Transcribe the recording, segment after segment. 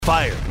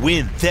Fire,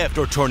 wind, theft,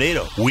 or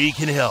tornado, we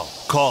can help.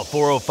 Call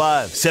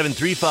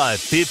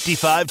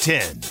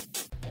 405-735-5510.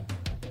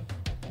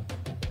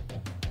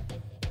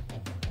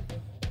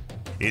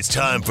 It's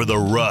time for The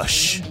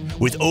Rush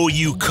with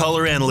OU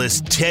color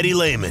analyst Teddy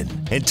Lehman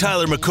and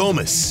Tyler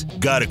McComas.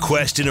 Got a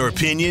question or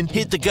opinion?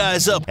 Hit the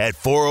guys up at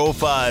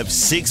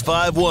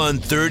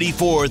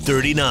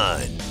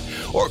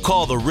 405-651-3439. Or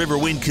call the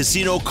Riverwind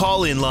Casino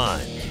call-in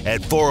line at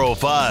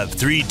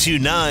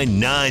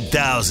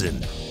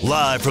 405-329-9000.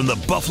 Live from the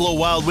Buffalo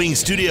Wild Wings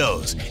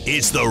studios,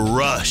 it's The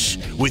Rush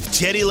with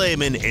Teddy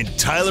Lehman and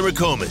Tyler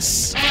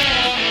McComas.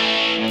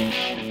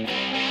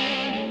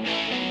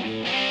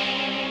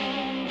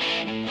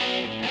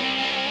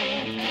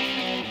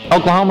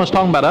 Oklahoma's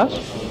talking about us?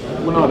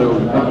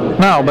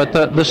 No, but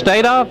the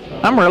state of?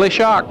 I'm really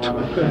shocked.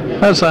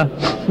 That's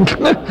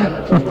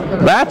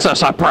a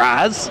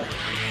surprise.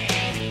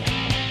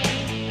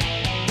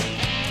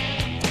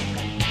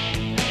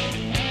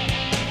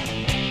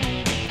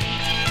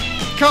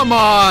 Come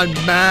on,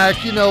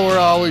 Mac. You know we're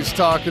always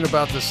talking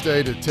about the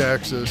state of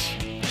Texas.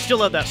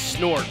 Still have that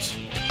snort.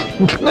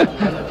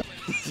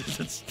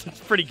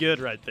 It's pretty good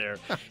right there.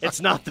 It's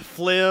not the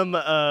phlegm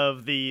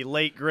of the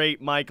late,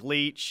 great Mike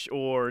Leach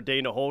or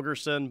Dana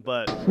Holgerson,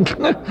 but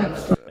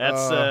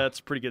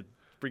that's pretty good.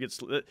 Pretty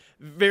good.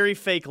 Very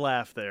fake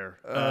laugh there.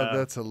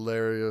 That's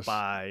hilarious.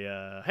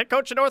 By head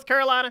coach of North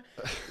Carolina.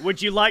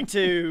 Would you like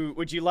to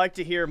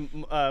hear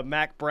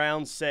Mac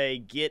Brown say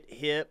 "get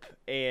hip"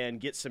 and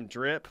get some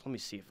drip? Let me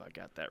see if I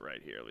got that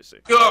right here. Let me see.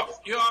 You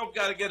all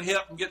got to get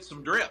hip and get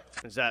some drip.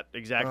 Is that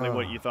exactly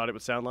what you thought it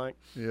would sound like?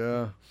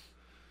 Yeah.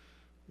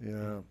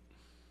 I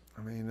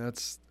mean,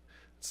 it's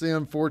the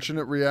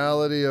unfortunate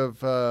reality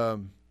of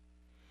of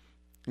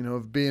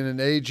being an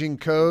aging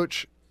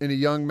coach in a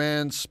young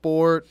man's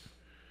sport.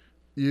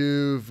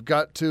 You've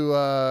got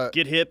to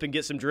get hip and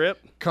get some drip.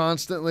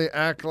 Constantly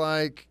act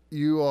like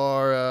you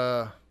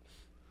are,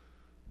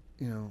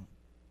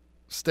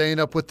 staying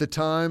up with the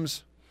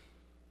times.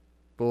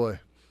 Boy,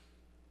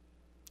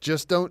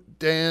 just don't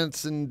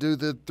dance and do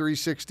the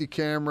 360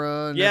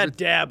 camera. And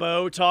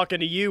Dabo, talking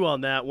to you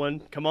on that one.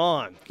 Come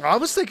on. I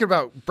was thinking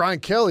about Brian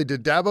Kelly.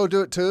 Did Dabo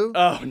do it too?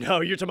 Oh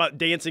no, you're talking about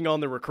dancing on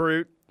the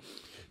recruit.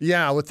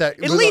 Yeah, with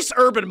that. At least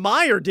Urban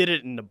Meyer did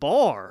it in the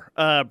bar.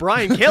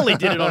 Brian Kelly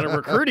did it on a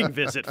recruiting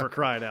visit, for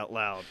crying out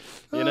loud.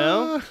 You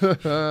know?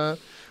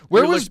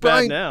 Where was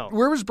Brian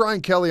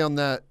Kelly on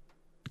that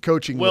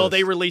coaching list? Well,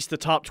 they released the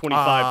top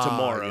 25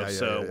 tomorrow.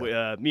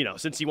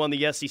 Since he won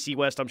the SEC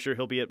West, I'm sure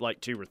he'll be at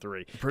like 2 or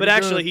 3. But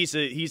actually, he's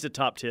a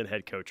top 10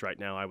 head coach right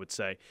now, I would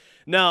say.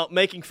 Now,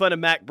 making fun of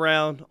Mac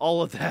Brown,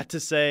 all of that to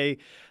say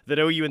that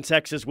OU and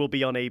Texas will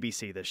be on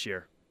ABC this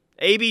year.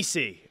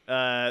 ABC.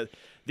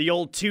 The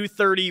old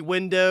 2:30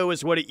 window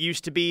is what it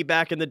used to be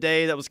back in the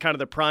day. That was kind of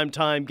the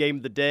primetime game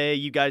of the day.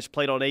 You guys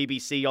played on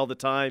ABC all the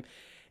time.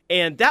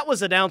 And that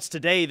was announced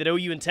today that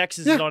OU and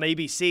Texas is on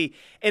ABC.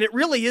 And it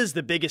really is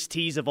the biggest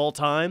tease of all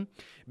time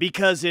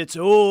because it's,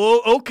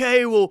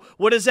 okay, well,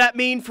 what does that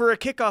mean for a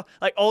kickoff?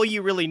 Like, all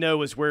you really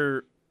know is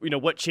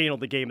what channel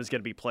the game is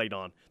going to be played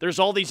on. There's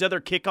all these other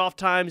kickoff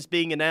times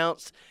being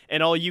announced,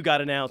 and all you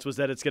got announced was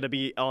that it's going to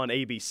be on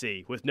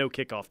ABC with no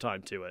kickoff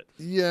time to it.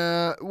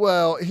 Yeah,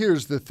 well,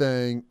 here's the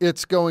thing.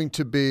 It's going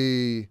to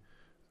be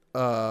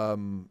a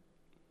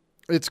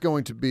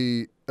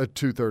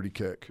 2:30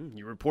 kick.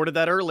 You reported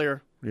that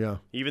earlier. Yeah.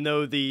 Even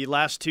though the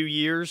last 2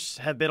 years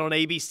have been on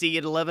ABC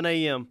at 11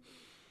 a.m.,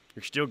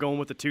 you're still going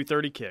with the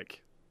 2:30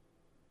 kick.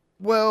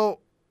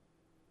 Well,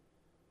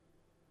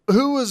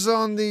 who was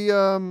on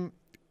the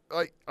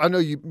I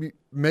know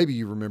maybe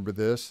you remember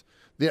this.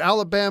 The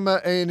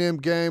Alabama A&M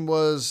game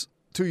was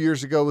 2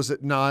 years ago. Was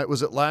it not?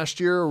 Was it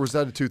last year or was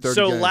that a 2:30 game?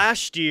 So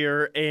last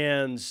year,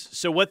 and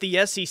so what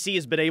the SEC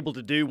has been able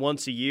to do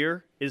once a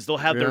year is they'll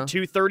have their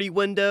 2:30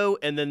 window,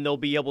 and then they'll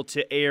be able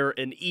to air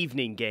an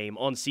evening game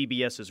on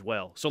CBS as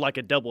well. So like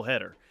a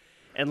doubleheader.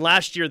 And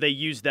last year they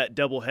used that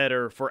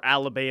doubleheader for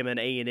Alabama and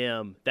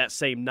A&M that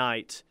same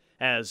night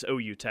as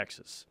OU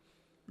Texas.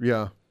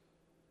 Yeah.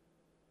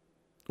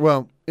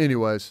 Well,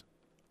 anyways,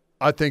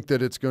 I think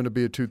that it's going to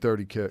be a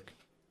 2:30 kick.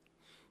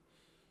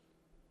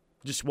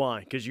 Just why?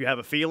 Because you have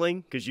a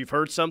feeling? Because you've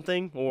heard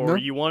something? Or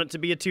you want it to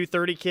be a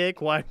 2:30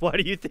 kick? Why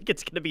do you think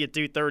it's going to be a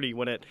 2:30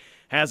 when it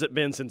hasn't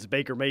been since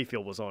Baker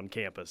Mayfield was on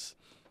campus?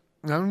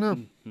 I don't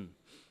know.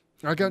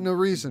 I got no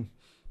reason.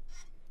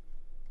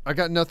 I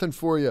got nothing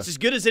for you. It's as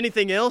good as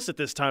anything else at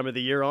this time of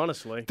the year,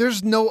 honestly.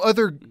 There's no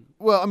other –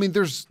 well, I mean,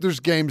 there's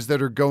games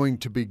that are going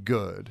to be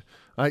good.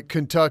 Like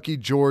Kentucky,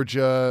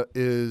 Georgia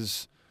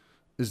is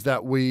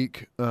that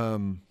week.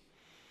 But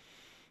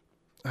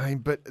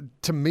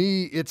to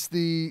me, it's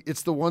the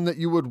one that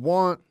you would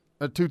want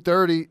at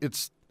 2:30.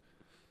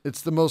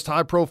 It's the most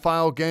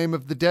high-profile game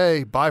of the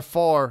day by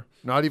far.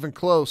 Not even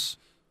close.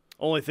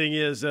 Only thing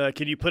is,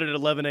 can you put it at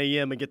 11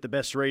 a.m. and get the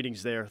best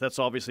ratings there? That's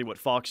obviously what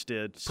Fox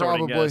did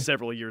starting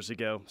several years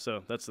ago.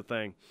 So that's the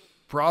thing.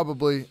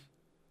 Probably.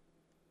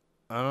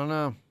 I don't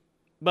know.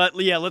 But,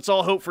 yeah, let's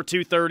all hope for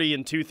 2:30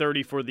 and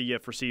 2:30 for the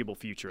foreseeable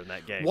future in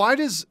that game.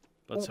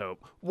 Let's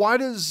hope. Why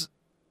does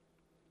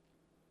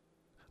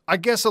I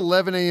guess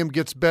 11 a.m.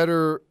 gets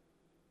better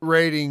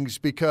ratings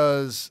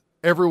because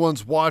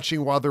everyone's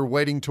watching while they're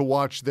waiting to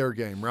watch their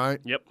game, right?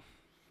 Yep.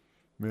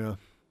 Yeah,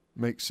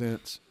 makes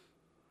sense.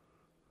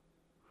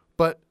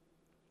 But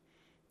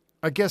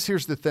I guess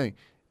here's the thing.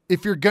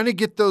 If you're going to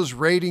get those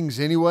ratings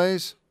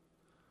anyways,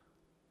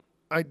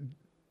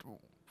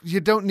 you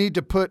don't need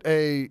to put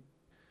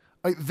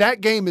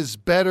that game is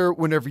better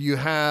whenever you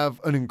have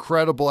an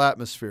incredible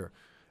atmosphere.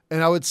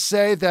 And I would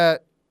say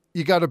that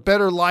you got a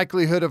better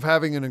likelihood of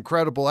having an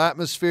incredible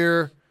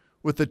atmosphere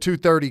with the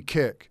 2:30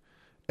 kick.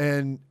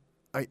 And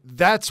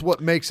that's what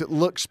makes it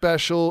look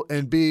special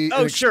and be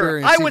an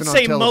experience. I would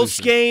say television.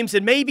 Most games,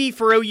 and maybe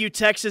for OU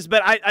Texas,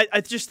 but I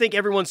just think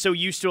everyone's so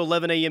used to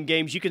 11 a.m.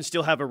 games, you can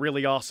still have a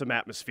really awesome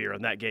atmosphere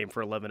in that game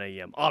for 11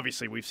 a.m.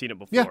 Obviously, we've seen it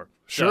before. Yeah,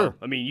 sure. So,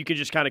 I mean, you can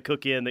just kind of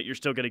cook in that you're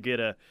still going to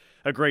get a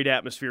great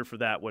atmosphere for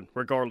that one,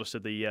 regardless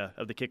of the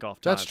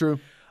kickoff time. That's true.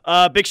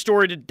 Big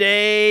story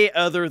today,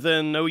 other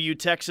than OU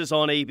Texas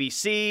on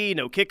ABC,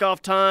 no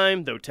kickoff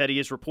time, though Teddy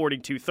is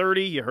reporting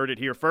 2:30. You heard it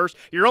here first.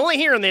 You're only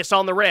hearing this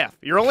on the ref.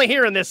 You're only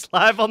hearing this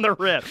live on the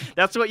ref.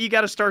 That's what you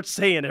got to start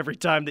saying every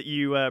time that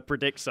you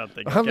predict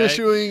something. Okay? I'm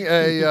issuing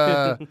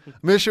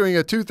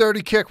a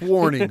 2:30 kick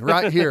warning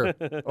right here,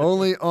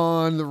 only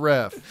on the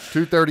ref.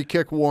 2:30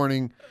 kick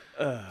warning.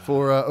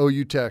 For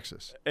OU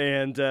Texas.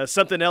 And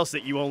something else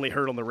that you only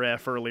heard on the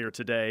ref earlier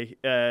today,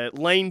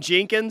 Lane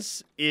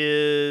Jenkins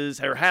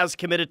has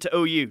committed to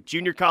OU,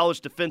 junior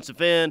college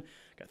defensive end,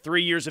 got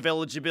 3 years of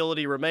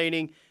eligibility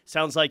remaining.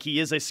 Sounds like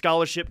he is a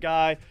scholarship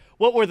guy.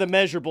 What were the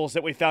measurables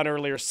that we found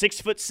earlier?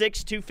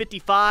 6'6",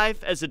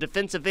 255 as a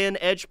defensive end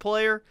edge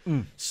player.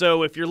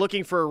 So if you're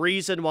looking for a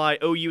reason why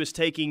OU is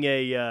taking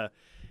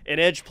an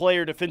edge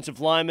player,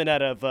 defensive lineman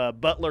out of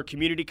Butler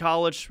Community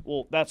College,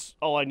 well, that's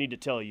all I need to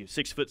tell you.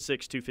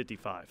 6'6",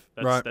 255.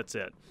 That's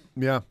it.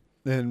 Yeah,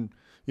 and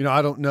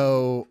I don't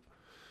know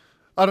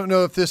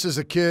if this is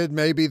a kid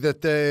maybe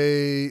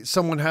that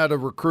someone had a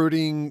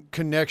recruiting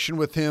connection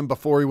with him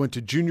before he went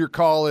to junior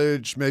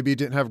college. Maybe he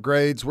didn't have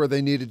grades where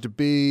they needed to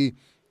be,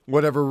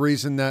 whatever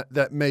reason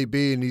that may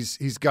be, and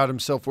he's got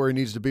himself where he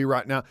needs to be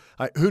right now.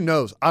 Who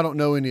knows? I don't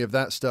know any of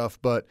that stuff,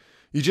 but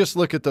you just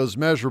look at those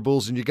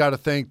measurables and you got to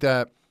think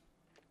that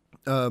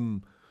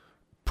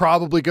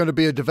probably going to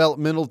be a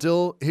developmental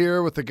deal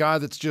here with a guy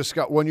that's just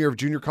got 1 year of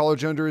junior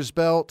college under his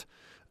belt.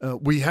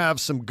 We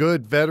have some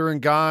good veteran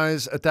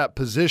guys at that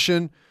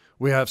position.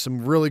 We have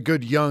some really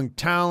good young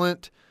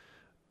talent.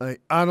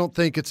 I don't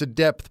think it's a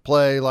depth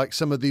play like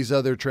some of these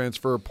other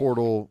transfer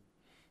portal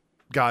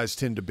guys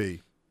tend to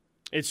be.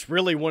 It's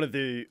really one of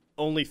the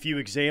only few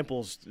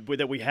examples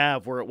that we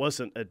have where it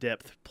wasn't a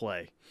depth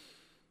play.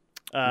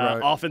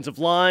 Right. Offensive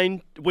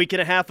line a week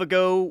and a half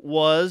ago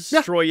was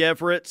Troy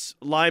Everett's.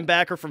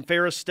 Linebacker from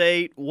Ferris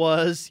State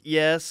was,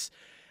 yes.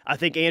 I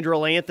think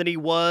Andrew Anthony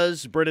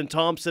was. Brennan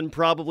Thompson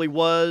probably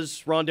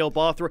was. Rondell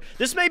Bothra.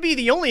 This may be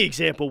the only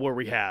example where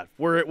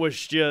it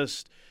was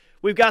just,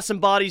 we've got some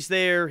bodies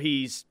there.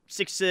 He's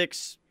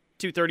 6'6",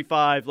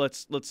 235.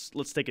 Let's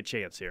take a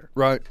chance here.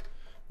 Right.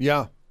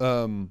 Yeah.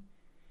 I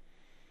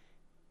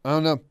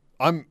don't know.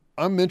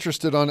 I'm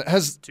interested on it.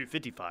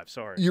 255,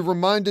 sorry. You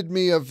reminded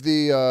me of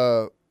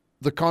the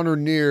Connor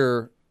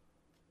Neer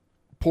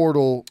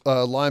portal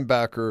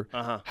linebacker.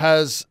 Uh-huh.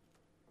 Has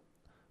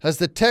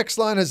the text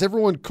line, has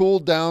everyone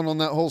cooled down on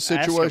that whole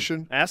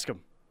situation? Ask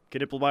them.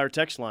 Get Ipplmeyer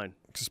text line.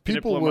 Because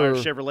people were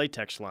Chevrolet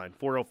text line,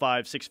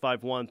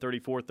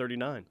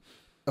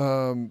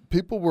 405-651-3439.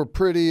 People were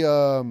pretty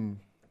it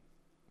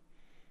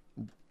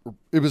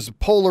was a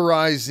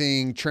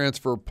polarizing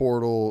transfer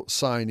portal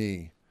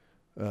signee.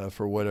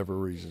 For whatever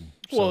reason.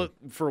 Well,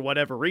 for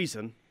whatever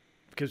reason,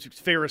 because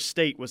Ferris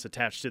State was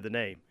attached to the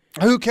name.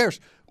 Who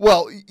cares?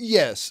 Well,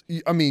 yes.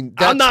 I mean,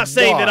 that's I'm not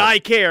saying why. that I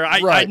care.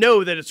 Right. I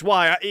know that it's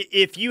why.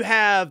 If you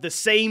have the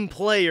same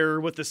player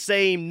with the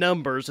same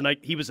numbers, and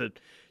he was a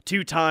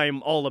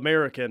 2-time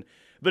All-American,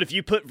 but if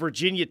you put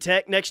Virginia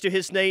Tech next to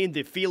his name,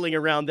 the feeling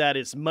around that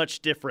is much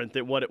different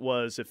than what it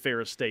was if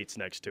Ferris State's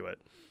next to it.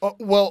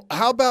 Well,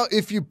 how about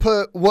if you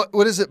put,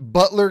 what is it,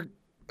 Butler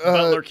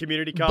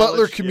Community College.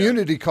 Butler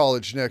Community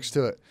College next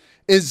to it.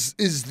 Is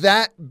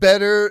that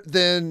better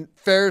than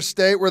Ferris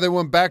State where they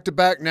won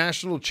back-to-back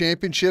national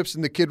championships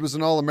and the kid was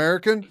an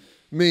All-American?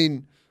 I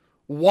mean,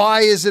 why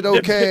is it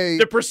okay?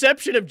 The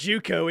perception of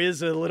Juco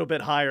is a little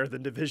bit higher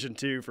than Division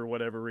II for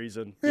whatever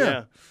reason.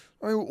 Yeah.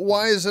 I mean,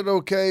 why is it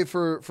okay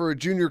for a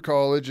junior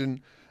college?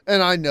 And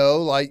I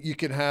know, like, you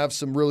can have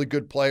some really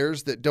good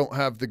players that don't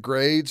have the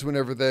grades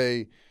whenever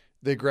they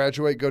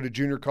graduate, go to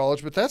junior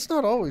college, but that's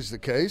not always the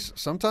case.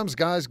 Sometimes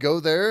guys go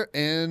there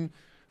and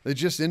they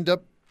just end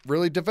up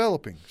really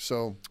developing.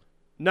 So,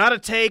 not a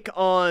take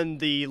on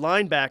the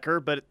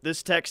linebacker, but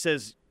this text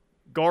says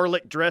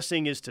garlic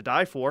dressing is to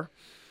die for.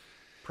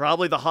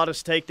 Probably the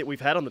hottest take that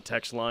we've had on the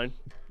text line.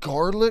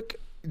 Garlic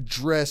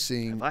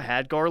dressing. Have I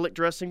had garlic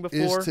dressing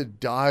before? Is to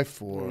die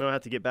for. I'll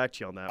have to get back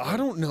to you on that one. I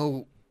don't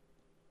know.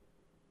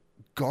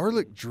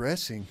 Garlic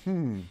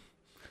dressing.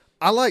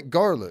 I like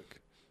garlic.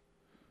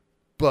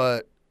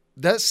 But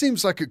that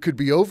seems like it could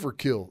be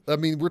overkill. I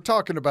mean, we're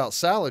talking about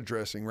salad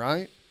dressing,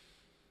 right?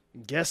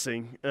 I'm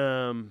guessing.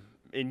 And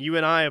you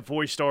and I have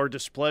voiced our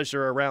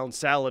displeasure around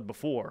salad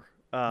before.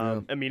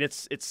 I mean,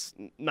 it's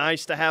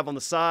nice to have on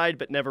the side,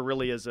 but never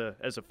really as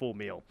a full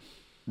meal.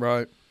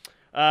 Right.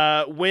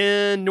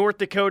 When North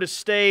Dakota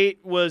State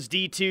was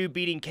D2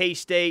 beating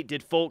K-State,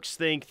 did folks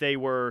think they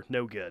were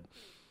no good?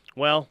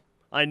 Well,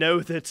 I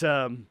know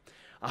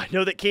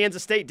that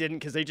Kansas State didn't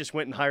because they just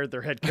went and hired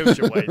their head coach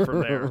away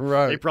from there.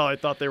 Right. They probably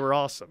thought they were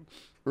awesome.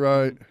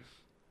 Right.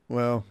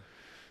 Well,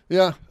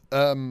 yeah.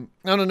 I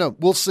don't know.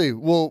 We'll see.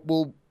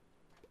 We'll.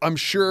 I'm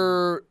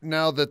sure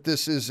now that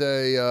this is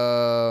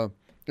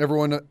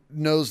everyone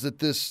knows that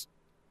this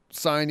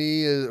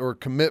signee or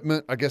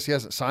commitment. I guess he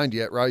hasn't signed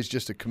yet, right? He's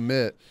just a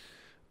commit.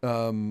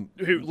 Who,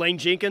 Lane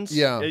Jenkins?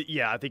 Yeah.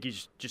 Yeah, I think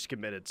he's just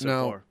committed so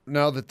far.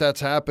 Now that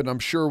that's happened, I'm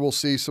sure we'll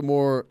see some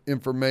more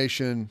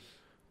information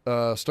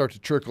start to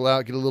trickle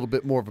out, get a little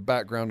bit more of a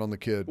background on the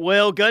kid.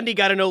 Well, Gundy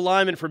got an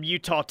O-lineman from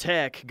Utah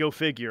Tech. Go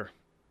figure.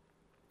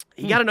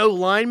 He got an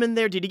O-lineman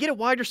there. Did he get a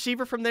wide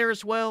receiver from there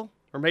as well?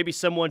 Or maybe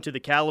someone to the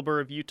caliber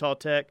of Utah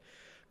Tech?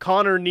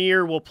 Connor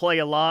Neer will play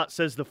a lot,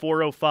 says the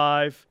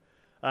 405.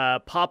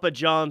 Papa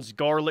John's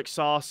garlic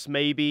sauce,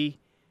 maybe.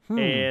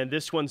 And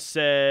this one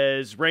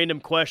says, random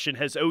question,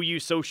 has OU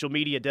social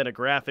media done a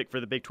graphic for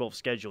the Big 12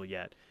 schedule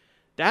yet?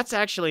 That's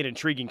actually an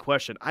intriguing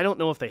question. I don't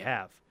know if they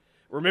have.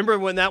 Remember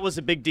when that was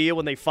a big deal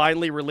when they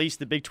finally released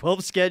the Big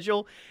 12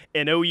 schedule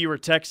and OU or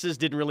Texas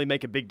didn't really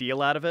make a big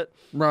deal out of it?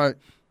 Right.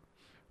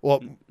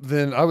 Well,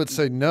 then I would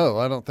say no,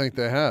 I don't think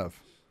they have.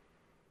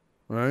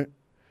 Right?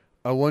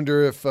 I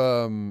wonder if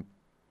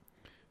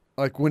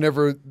like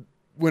whenever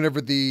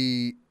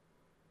the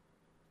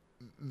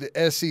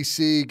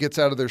SEC gets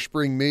out of their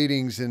spring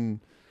meetings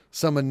and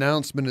some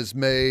announcement is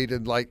made,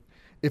 and like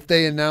if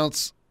they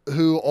announce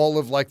who all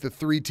of like the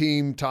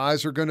 3-team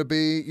ties are going to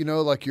be,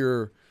 like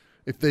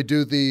if they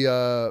do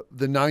the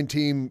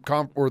 9-team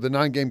or the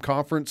 9-game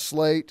conference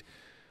slate,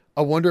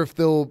 I wonder if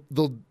they'll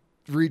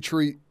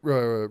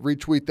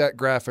retweet that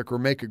graphic or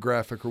make a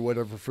graphic or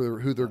whatever for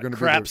who they're going to be.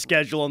 Crap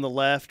schedule on the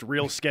left,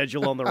 real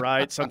schedule on the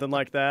right, something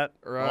like that.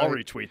 Right. I'll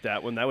retweet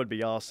that one. That would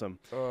be awesome.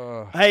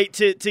 Hey,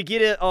 to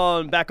get it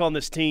back on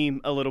this team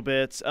a little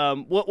bit,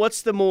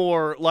 what's the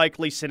more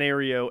likely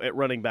scenario at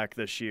running back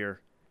this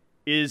year?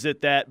 Is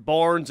it that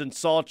Barnes and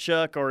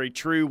Sawchuk are a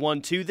true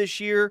 1-2 this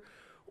year,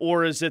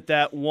 or is it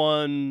that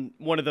one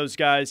of those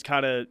guys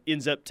kind of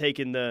ends up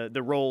taking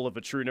the role of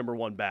a true number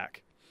 1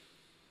 back?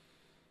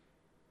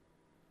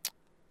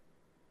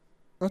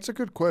 That's a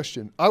good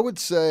question. I would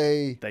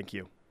say – Thank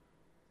you.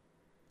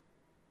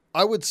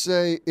 I would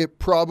say it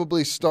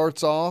probably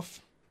starts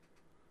off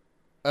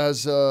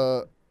as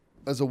a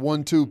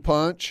 1-2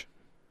 punch,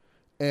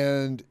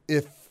 and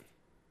if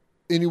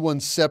anyone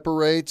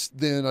separates,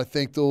 then I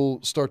think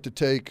they'll start to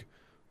take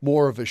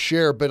more of a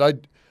share. But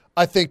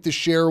I think the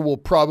share will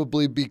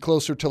probably be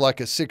closer to like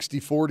a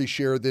 60-40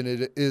 share than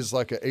it is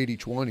like a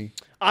 80-20.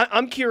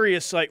 I'm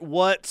curious,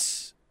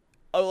 what's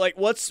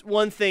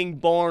one thing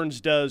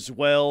Barnes does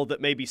well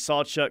that maybe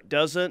Sawchuk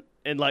doesn't,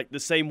 and the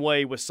same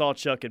way with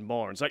Sawchuk and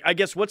Barnes. I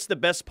guess what's the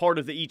best part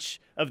of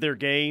each of their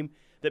game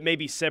that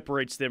maybe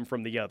separates them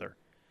from the other?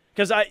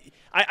 Because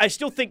I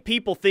still think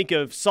people think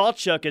of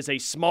Sawchuk as a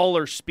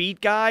smaller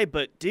speed guy,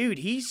 but dude,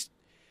 he's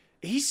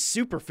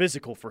super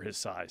physical for his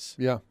size.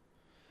 Yeah.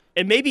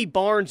 And maybe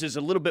Barnes is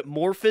a little bit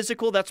more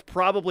physical. That's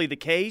probably the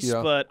case.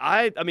 Yeah. But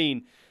I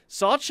mean,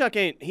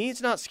 Sawchuk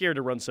he's not scared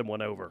to run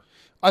someone over.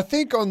 I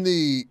think on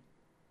the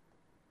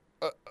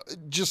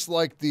just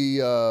like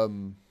the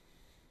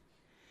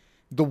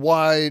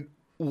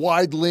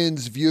wide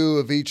lens view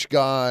of each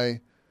guy,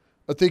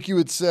 I think you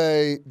would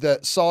say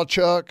that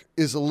Sawchuk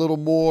is a little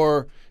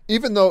more,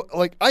 even though,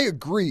 I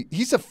agree,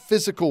 he's a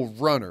physical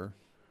runner.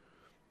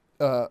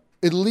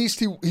 At least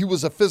he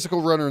was a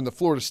physical runner in the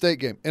Florida State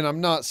game. And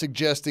I'm not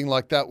suggesting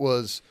that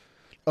was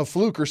a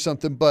fluke or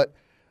something, but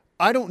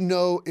I don't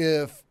know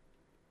if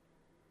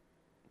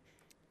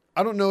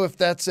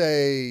that's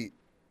a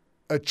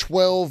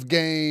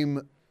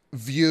 12-game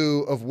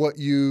view of what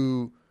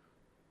you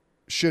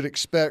should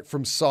expect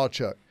from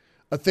Sawchuk.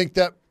 I think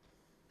that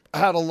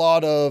had a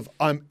lot of,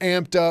 I'm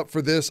amped up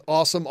for this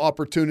awesome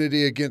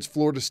opportunity against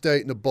Florida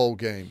State in the bowl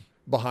game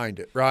behind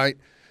it, right?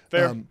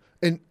 Fair.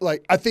 And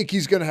I think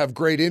he's going to have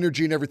great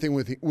energy and everything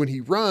when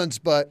he runs,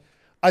 but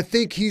I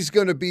think he's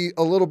going to be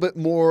a little bit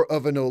more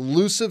of an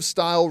elusive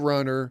style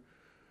runner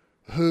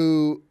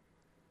who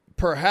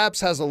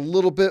perhaps has a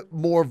little bit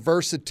more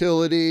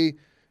versatility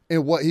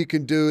in what he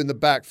can do in the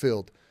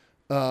backfield.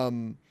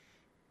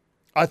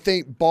 I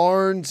think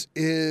Barnes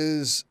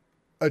is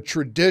a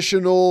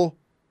traditional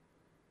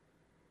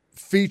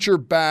feature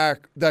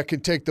back that can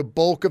take the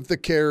bulk of the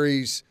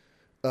carries,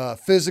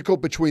 physical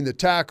between the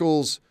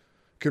tackles,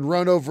 can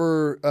run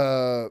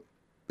over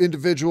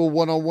individual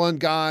one-on-one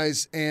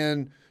guys,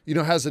 and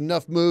has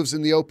enough moves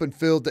in the open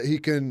field that he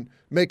can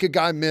make a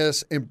guy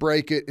miss and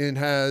break it and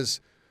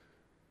has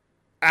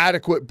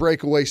adequate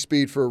breakaway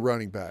speed for a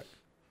running back.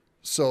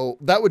 So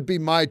that would be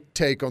my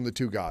take on the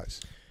two guys.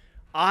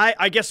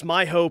 I guess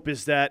my hope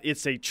is that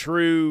it's a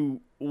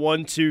true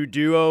 1-2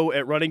 duo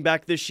at running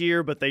back this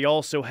year, but they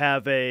also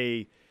have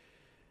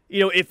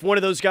if one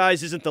of those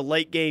guys isn't the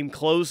late game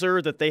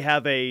closer, that they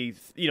have a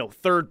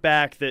third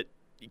back that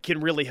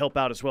can really help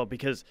out as well.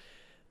 Because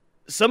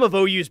some of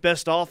OU's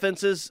best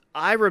offenses,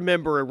 I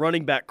remember a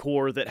running back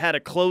core that had a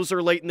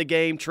closer late in the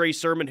game, Trey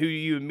Sermon, who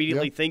you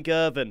immediately think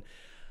of, and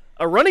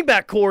a running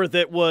back core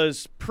that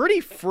was pretty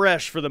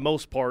fresh for the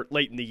most part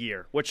late in the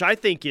year, which I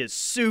think is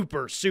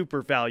super,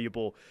 super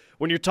valuable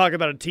when you're talking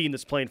about a team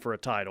that's playing for a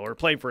title or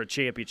playing for a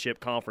championship,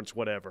 conference,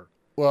 whatever.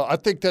 Well, I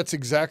think that's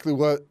exactly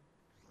what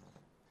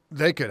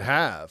they could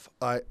have.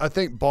 I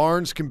think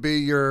Barnes can be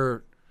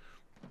your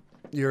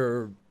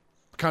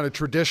kind of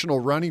traditional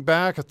running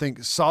back. I think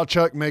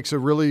Sawchuk makes a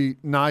really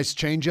nice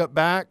change-up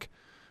back.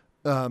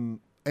 And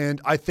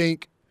I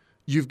think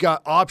you've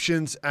got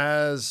options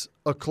as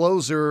a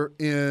closer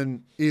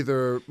in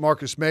either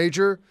Marcus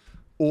Major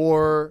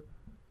or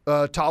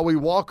Tawi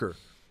Walker.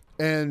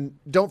 And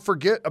don't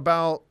forget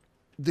about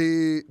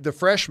the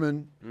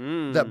freshmen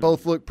that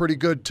both look pretty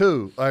good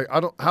too.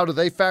 How do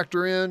they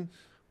factor in?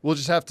 We'll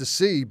just have to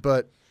see.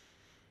 But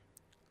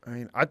I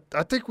mean,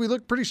 I think we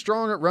look pretty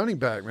strong at running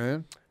back,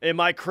 man. Am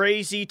I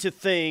crazy to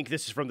think,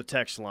 this is from the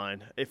text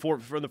line,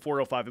 from the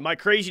 405, am I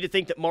crazy to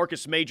think that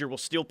Marcus Major will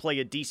still play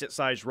a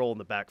decent-sized role in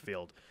the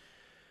backfield?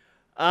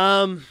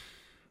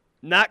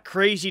 Not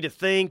crazy to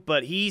think,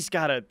 but he's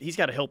got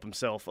to help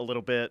himself a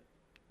little bit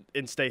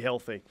and stay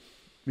healthy.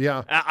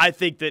 Yeah. I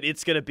think that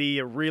it's going to be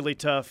a really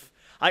tough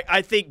 –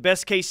 I think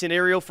best-case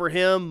scenario for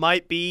him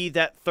might be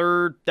that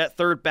third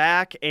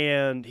back,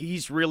 and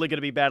he's really going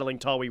to be battling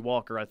Tawi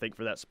Walker, I think,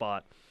 for that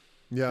spot.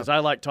 Yeah. Because I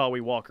like Tawi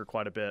Walker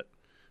quite a bit.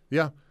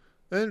 Yeah.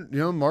 And,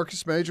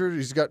 Marcus Major,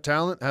 he's got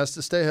talent, has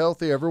to stay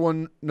healthy.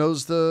 Everyone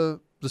knows the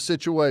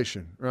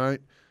situation, right?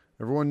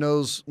 Everyone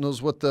knows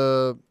what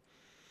the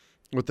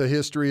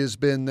history has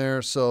been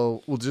there.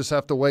 So we'll just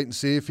have to wait and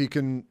see if he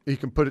can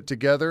put it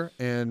together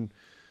and,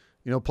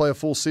 play a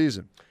full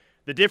season.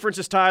 The difference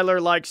is Tyler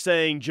likes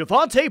saying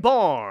Javonte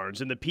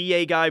Barnes in the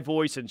PA guy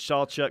voice, and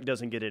Sawchuk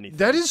doesn't get anything.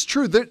 That is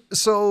true.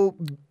 So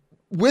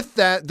with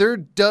that, there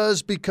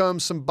does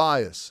become some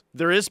bias.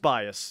 There is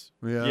bias.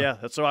 Yeah.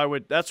 That's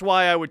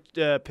why I would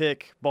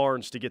pick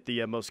Barnes to get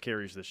the most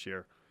carries this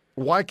year.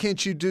 Why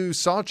can't you do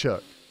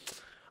Sawchuk?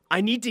 I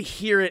need to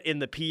hear it in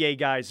the PA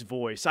guy's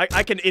voice. I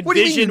can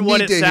envision what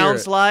it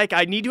sounds like.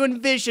 I need to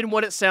envision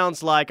what it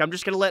sounds like. I'm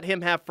just going to let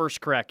him have first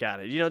crack at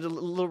it. A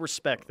little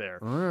respect there.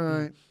 All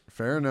right.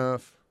 Fair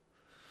enoug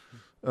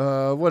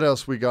What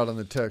else we got on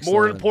the text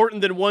More line?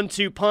 important than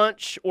 1-2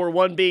 punch or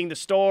one being the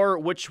star,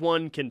 which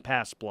one can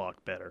pass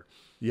block better?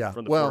 Yeah.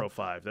 From the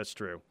 405. That's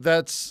true.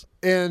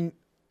 And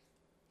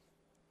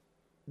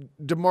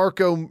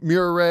DeMarco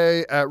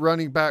Murray at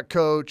running back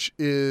coach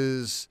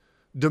is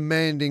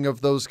demanding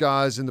of those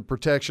guys in the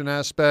protection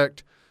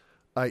aspect.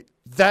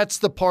 That's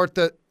the part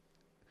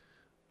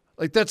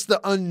that's the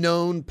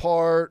unknown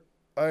part.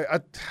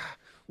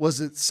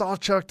 Was it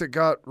Sawchuk that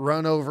got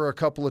run over a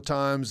couple of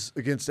times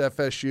against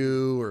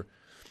FSU, or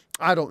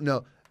I don't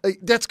know.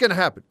 That's going to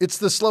happen. It's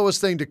the slowest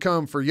thing to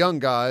come for young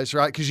guys,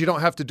 right? Because you don't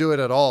have to do it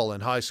at all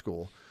in high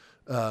school.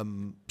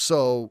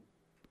 So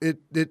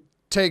it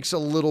takes a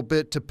little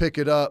bit to pick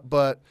it up,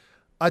 but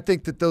I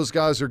think that those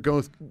guys are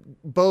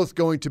both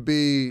going to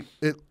be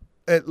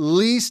at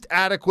least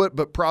adequate,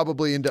 but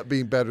probably end up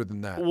being better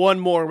than that. One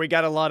more. We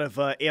got a lot of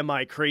 "Am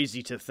I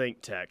crazy to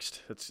think?"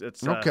 text. It's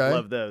okay.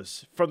 Love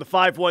those. From the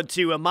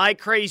 512, am I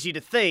crazy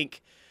to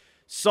think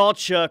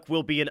Sawchuk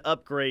will be an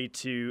upgrade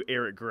to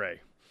Eric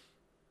Gray?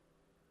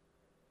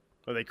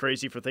 Are they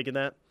crazy for thinking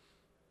that?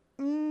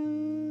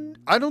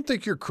 I don't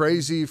think you're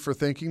crazy for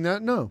thinking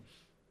that. No,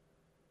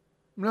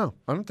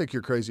 I don't think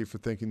you're crazy for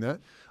thinking that.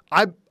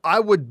 I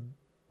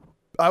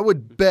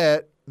would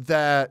bet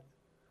that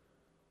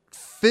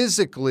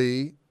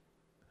physically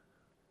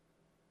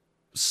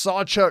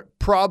Sawchuk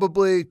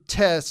probably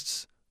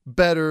tests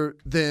better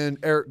than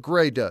Eric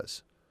Gray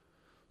does.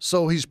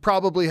 So he's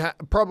probably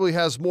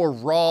has more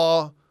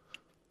raw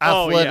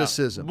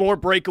athleticism. More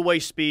breakaway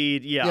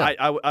speed. Yeah.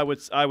 I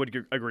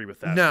would agree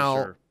with that. Now,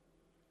 for sure.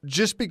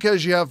 Just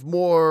because you have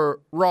more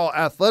raw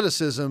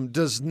athleticism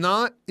does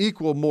not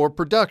equal more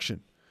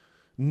production.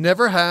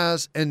 Never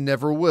has and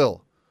never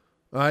will.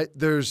 Right?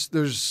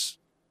 There's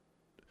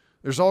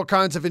all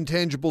kinds of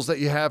intangibles that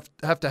you have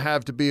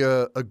to be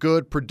a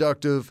good,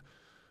 productive,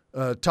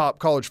 top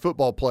college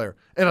football player.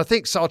 And I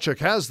think Sawchuk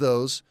has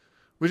those.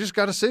 We just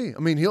got to see. I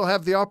mean, he'll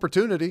have the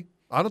opportunity.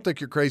 I don't think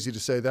you're crazy to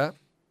say that.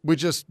 We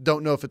just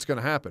don't know if it's going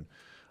to happen.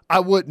 I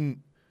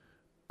wouldn't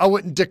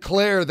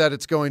declare that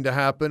it's going to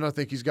happen. I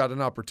think he's got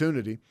an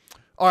opportunity.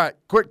 All right,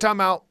 quick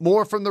timeout.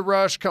 More from The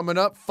Rush coming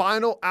up.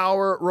 Final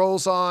hour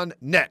rolls on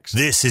next.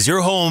 This is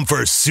your home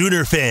for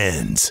Sooner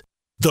fans.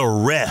 The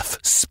Ref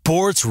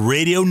Sports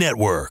Radio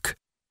Network.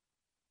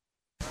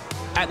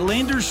 At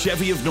Landers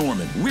Chevy of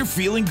Norman, we're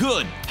feeling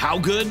good. How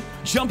good?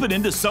 Jumping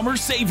into summer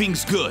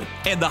savings good.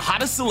 And the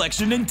hottest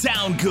selection in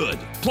town good.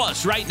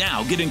 Plus, right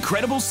now, get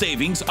incredible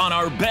savings on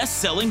our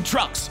best-selling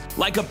trucks,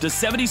 like up to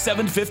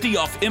 $7,750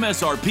 off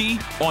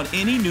MSRP on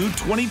any new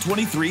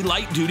 2023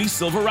 light-duty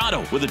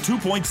Silverado with a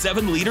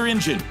 2.7-liter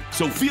engine.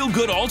 So feel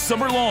good all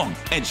summer long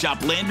and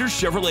shop Landers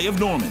Chevrolet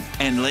of Norman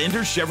and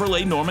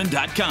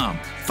LandersChevroletNorman.com.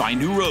 Find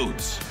new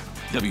roads.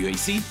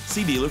 WAC,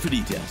 see dealer for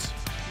details.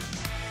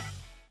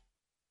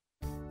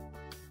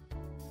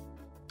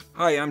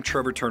 Hi, I'm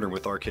Trevor Turner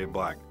with Arcade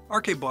Black.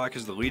 Arcade Black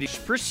is the leading...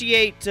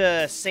 Appreciate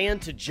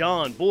Santa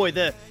John. Boy,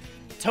 the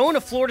tone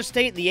of Florida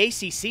State and the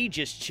ACC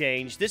just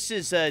changed. This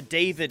is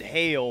David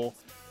Hale.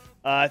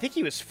 I think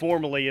he was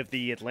formerly of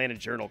the Atlanta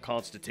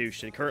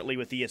Journal-Constitution, currently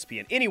with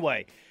ESPN.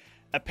 Anyway,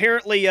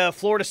 apparently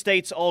Florida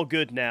State's all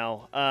good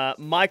now.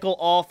 Michael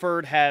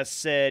Alford has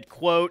said,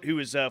 quote, who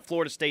is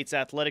Florida State's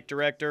athletic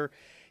director,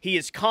 he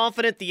is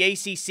confident the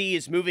ACC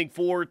is moving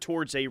forward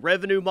towards a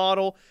revenue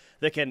model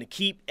that can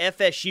keep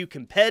FSU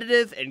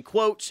competitive, and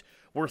quotes,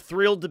 we're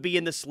thrilled to be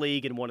in this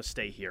league and want to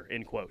stay here,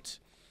 end quotes.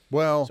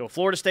 Well, so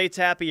Florida State's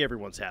happy,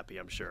 everyone's happy,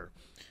 I'm sure.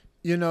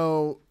 You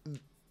know,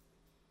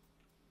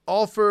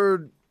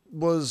 Alford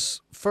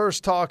was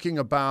first talking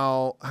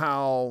about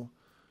how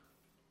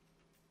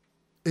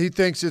he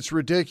thinks it's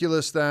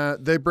ridiculous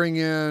that they bring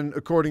in,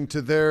 according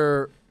to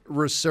their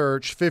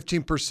research,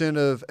 15%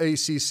 of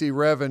ACC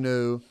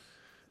revenue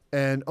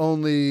and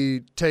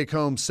only take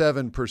home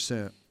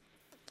 7%.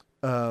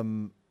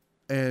 And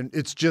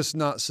it's just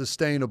not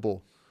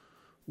sustainable.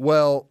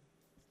 Well,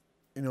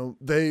 you know,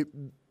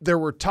 there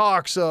were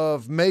talks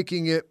of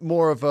making it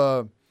more of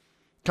a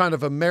kind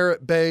of a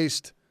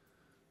merit-based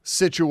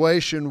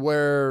situation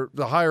where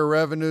the higher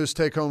revenues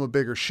take home a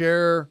bigger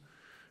share.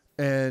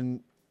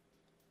 And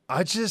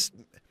I just,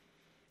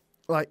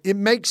 like, it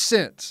makes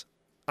sense.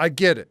 I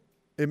get it.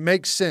 It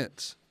makes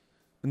sense.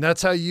 And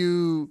that's how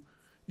you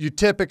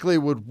typically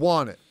would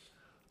want it.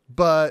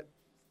 But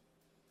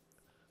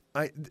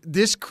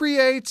this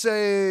creates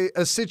a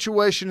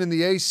situation in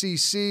the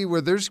ACC where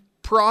there's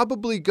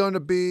probably going to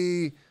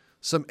be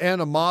some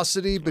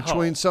animosity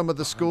between some of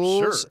the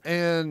schools. Sure.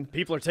 And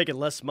people are taking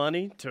less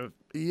money to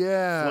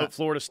float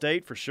Florida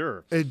State for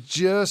sure. It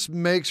just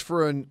makes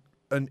for an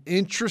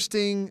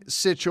interesting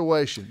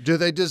situation. Do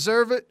they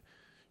deserve it?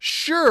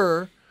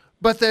 Sure,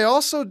 but they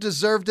also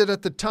deserved it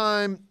at the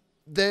time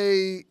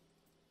they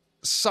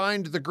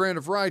signed the grant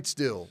of rights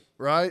deal,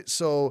 right?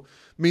 So,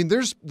 I mean,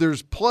 there's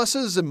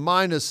pluses and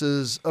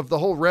minuses of the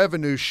whole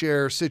revenue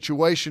share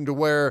situation to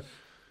where,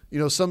 you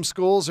know, some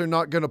schools are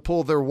not going to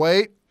pull their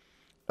weight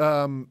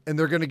and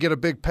they're going to get a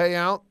big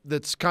payout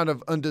that's kind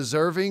of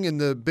undeserving,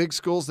 and the big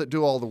schools that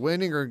do all the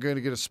winning are going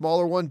to get a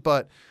smaller one.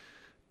 But,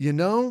 you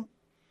know,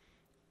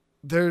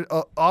 there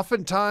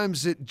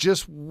oftentimes it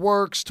just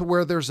works to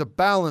where there's a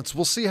balance.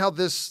 We'll see how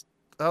this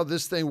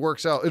thing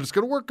works out. It's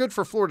going to work good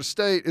for Florida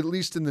State, at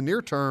least in the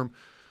near term.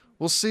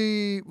 We'll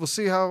see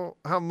how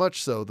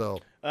much so, though.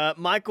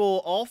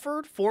 Michael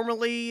Alford,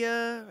 formerly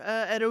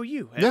at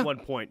OU at one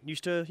point,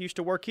 used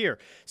to work here,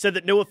 said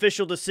that no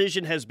official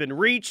decision has been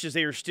reached as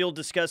they are still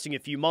discussing a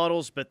few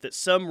models, but that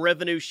some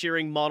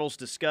revenue-sharing models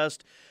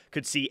discussed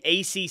could see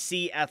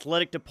ACC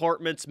athletic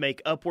departments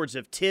make upwards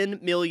of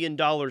 $10 million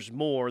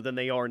more than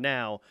they are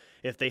now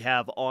if they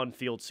have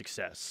on-field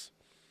success.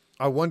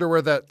 I wonder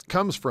where that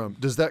comes from.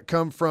 Does that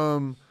come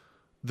from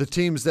the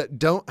teams that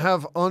don't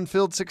have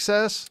on-field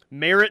success?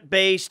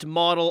 Merit-based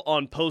model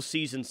on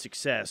postseason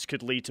success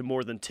could lead to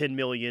more than $10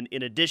 million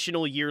in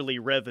additional yearly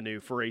revenue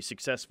for a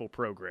successful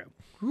program.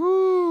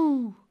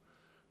 Woo!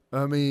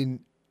 I mean,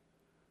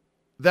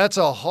 that's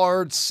a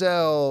hard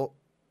sell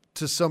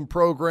to some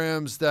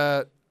programs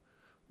that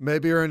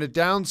maybe are in a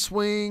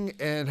downswing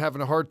and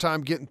having a hard time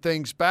getting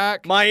things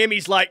back.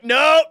 Miami's like,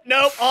 nope,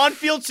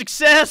 on-field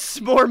success,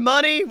 more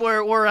money.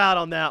 We're out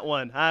on that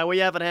one. We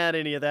haven't had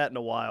any of that in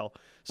a while.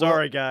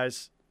 Sorry,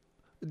 guys.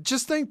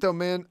 Just think, though,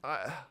 man,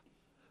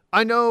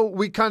 I know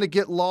we kind of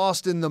get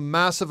lost in the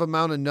massive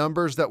amount of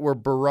numbers that we're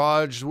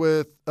barraged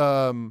with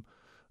on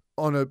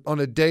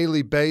a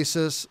daily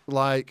basis,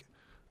 like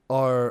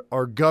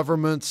our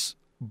government's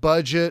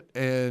budget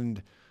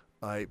and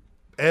like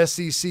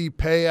SEC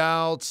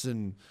payouts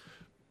and,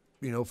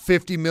 you know,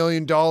 $50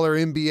 million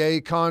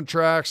NBA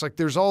contracts. Like,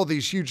 there's all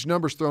these huge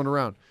numbers thrown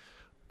around.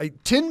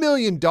 $10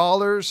 million,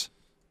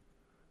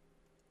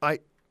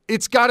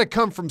 it's got to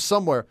come from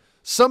somewhere.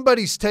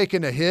 Somebody's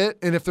taking a hit,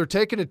 and if they're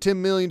taking a $10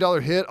 million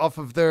hit off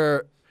of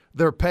their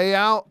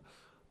payout,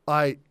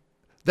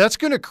 that's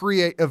going to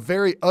create a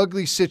very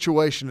ugly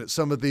situation at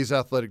some of these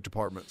athletic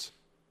departments.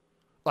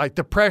 Like,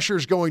 the pressure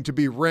is going to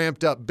be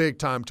ramped up big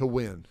time to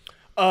win.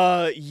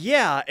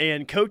 Yeah,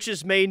 and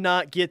coaches may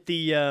not get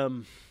the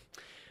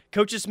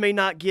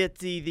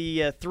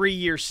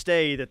 3-year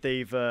stay that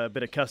they've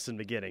been accustomed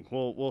to getting.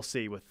 We'll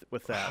see with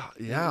that.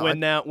 Yeah,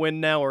 when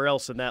now or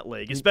else in that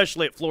league,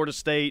 especially at Florida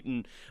State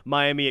and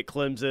Miami at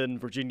Clemson,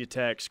 Virginia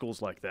Tech,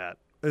 schools like that.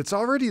 It's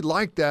already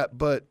like that,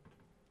 but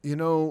you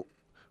know,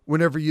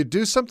 whenever you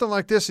do something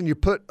like this and you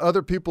put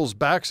other people's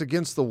backs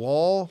against the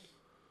wall,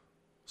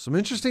 some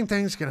interesting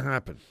things can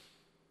happen,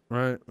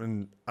 right?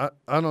 And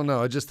I don't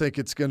know. I just think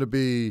it's going to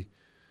be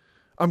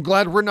 – I'm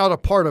glad we're not a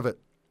part of it.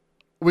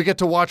 We get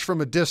to watch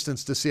from a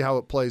distance to see how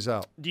it plays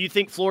out. Do you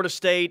think Florida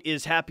State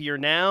is happier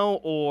now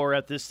or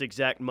at this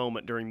exact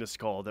moment during this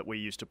call that we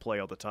used to play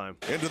all the time?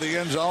 Into the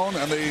end zone,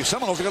 and the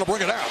Seminoles are going to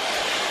bring it out.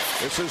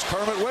 This is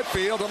Kermit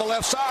Whitfield to the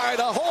left side,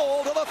 a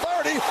hole to the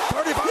 30,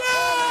 35,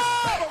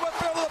 yeah! 40. Kermit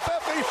Whitfield to the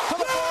 50, to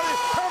the 40,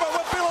 Kermit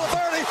Whitfield to the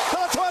 30, to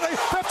the 20,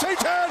 15,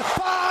 10,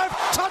 5,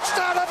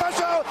 touchdown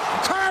FSU!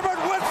 Kermit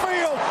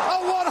Whitfield, a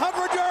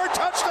 100-yard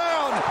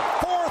touchdown,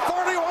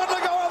 4:31 to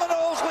go in the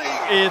nose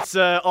league. It's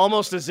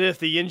almost as if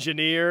the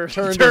engineer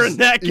turned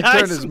that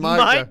guy's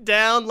mic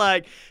down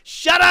like,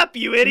 shut up,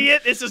 you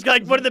idiot. This is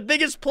like one of the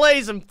biggest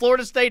plays in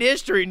Florida State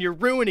history, and you're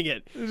ruining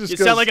it. You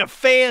sound like a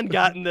fan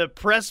got in the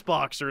press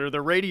box or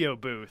the radio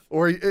booth.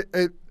 Or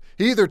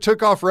he either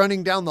took off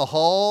running down the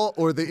hall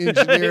or the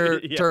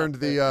engineer turned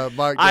the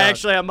mic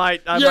down. I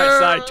might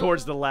side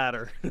towards the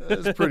latter.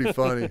 That's pretty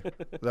funny.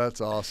 That's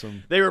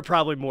awesome. They were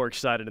probably more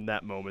excited in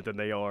that moment than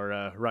they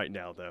are right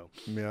now, though.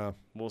 Yeah.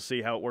 We'll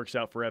see how it works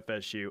out for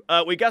FSU.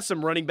 We got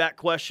some running back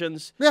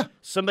questions. Yeah.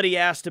 Somebody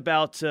asked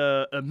about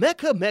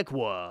Emeka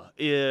Megwa,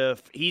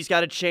 if he's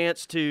got a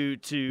chance to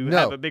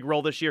have a big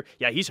role this year.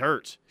 Yeah, he's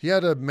hurt. He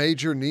had a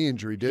major knee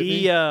injury, didn't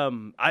he?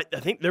 I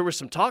think there was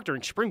some talk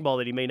during spring ball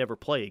that he may never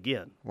play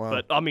again. Wow.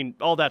 But, I mean,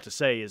 all that to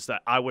say is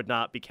that I would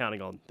not be counting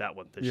on that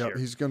one this year. Yeah,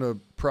 he's going to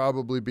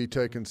probably be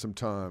taking some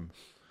time.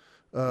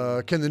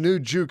 Can the new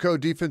Juco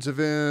defensive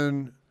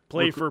end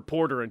play for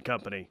Porter and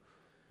company?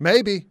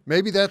 Maybe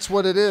that's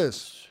what it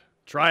is.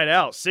 Try it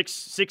out.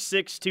 6'6",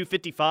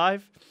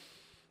 255.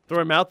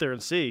 Throw him out there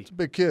and see. It's a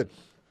big kid.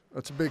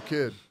 That's a big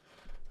kid.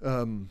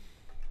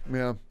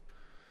 Yeah.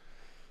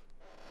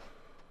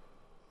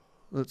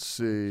 Let's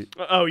see.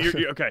 Oh,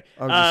 you're okay.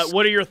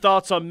 What are your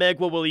thoughts on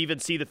Megwa? Will even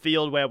see the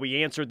field? Well,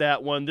 we answered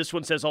that one. This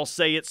one says, I'll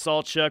say it,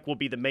 Sawchuk will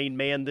be the main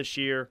man this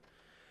year.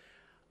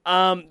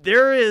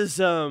 There is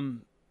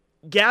Gavin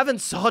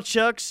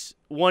Sawchuk's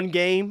one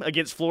game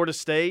against Florida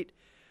State.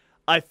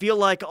 I feel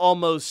like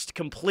almost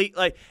complete,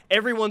 like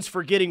everyone's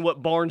forgetting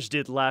what Barnes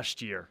did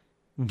last year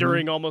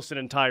during almost an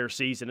entire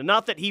season. And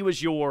not that he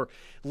was your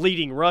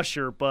leading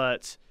rusher,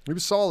 but he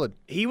was solid.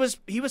 He was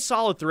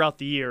solid throughout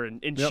the year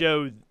and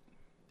showed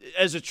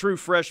as a true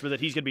freshman that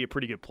he's going to be a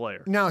pretty good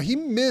player. Now, he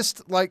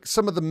missed like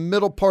some of the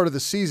middle part of the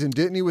season,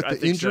 didn't he, with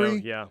the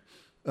injury? So,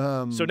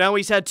 yeah. So now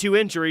he's had 2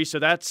 injuries, so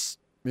that's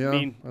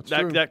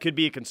that could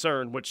be a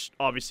concern, which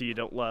obviously you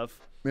don't love.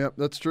 Yeah,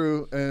 that's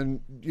true.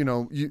 And,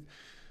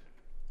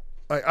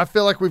 I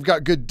feel like we've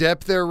got good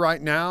depth there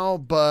right now,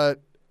 but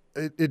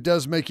it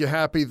does make you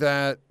happy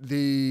that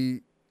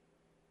the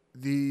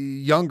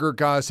younger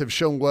guys have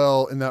shown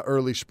well in that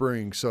early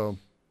spring. So,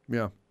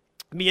 yeah.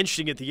 It'd be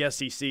interesting if the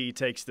SEC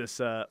takes this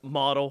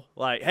model,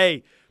 like,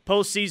 hey,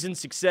 postseason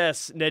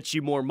success nets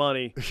you more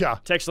money. Yeah.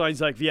 Text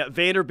line's like, yeah,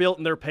 Vanderbilt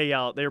and their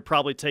payout, they're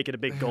probably taking a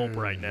big gulp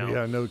right now.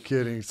 Yeah, no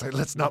kidding. It's like,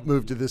 let's not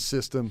move to this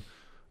system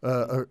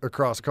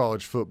across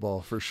college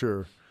football for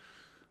sure.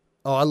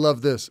 Oh, I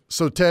love this.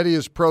 So Teddy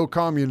is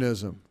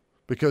pro-communism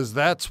because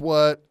that's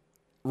what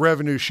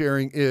revenue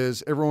sharing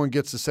is. Everyone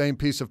gets the same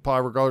piece of pie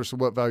regardless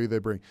of what value they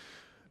bring.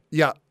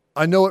 Yeah,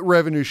 I know what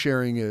revenue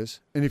sharing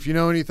is. And if you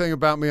know anything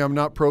about me, I'm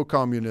not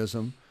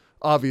pro-communism.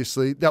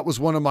 Obviously, that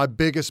was one of my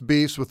biggest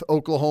beefs with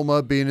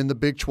Oklahoma being in the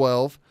Big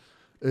 12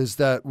 is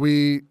that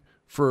we,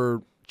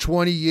 for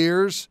 20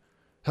 years,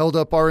 held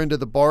up our end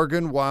of the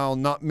bargain while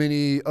not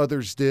many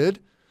others did.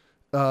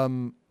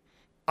 I'm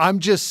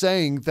just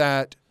saying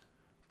that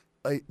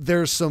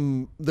there's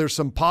some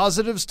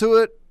positives to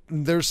it,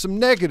 and there's some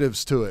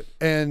negatives to it,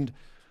 and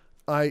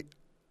I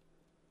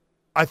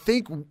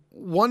think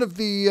one of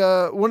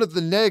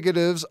the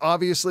negatives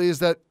obviously is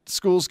that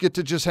schools get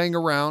to just hang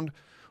around,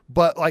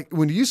 but like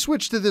when you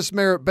switch to this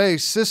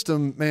merit-based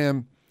system,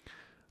 man,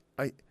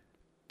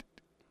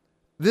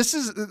 this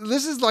is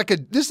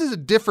a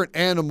different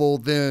animal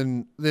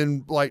than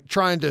like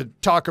trying to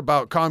talk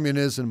about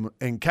communism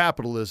and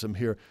capitalism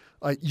here.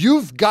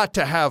 You've got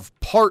to have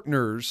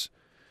partners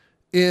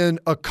in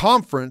a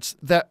conference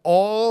that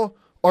all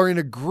are in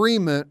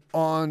agreement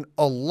on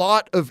a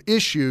lot of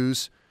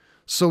issues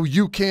so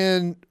you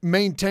can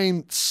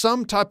maintain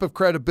some type of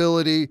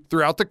credibility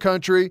throughout the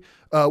country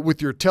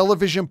with your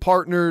television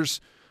partners.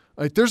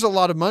 Like, there's a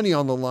lot of money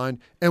on the line.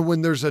 And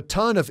when there's a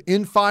ton of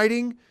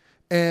infighting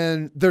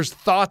and there's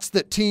thoughts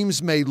that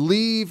teams may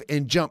leave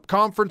and jump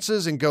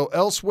conferences and go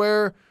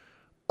elsewhere,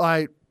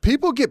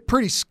 people get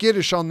pretty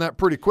skittish on that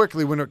pretty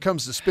quickly when it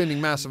comes to spending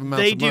massive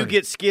amounts of money. They do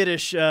get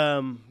skittish.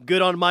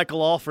 Good on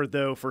Michael Alford,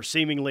 though, for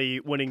seemingly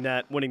winning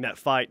that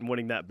fight and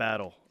winning that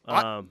battle.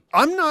 I'm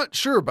not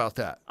sure about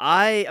that.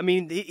 I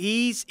mean,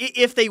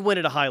 if they win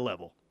at a high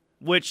level,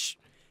 which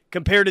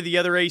compared to the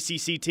other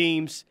ACC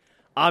teams,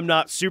 I'm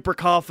not super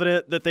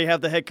confident that they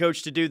have the head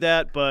coach to do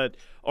that, but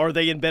are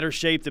they in better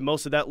shape than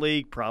most of that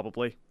league?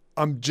 Probably.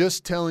 I'm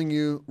just telling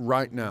you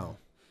right now,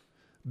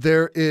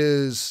 there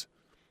is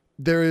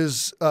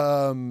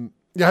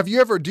Yeah,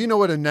 do you know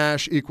what a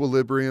Nash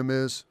equilibrium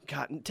is?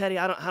 God, Teddy,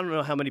 I don't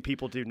know how many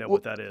people do know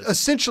what that is.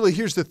 Essentially,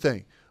 here's the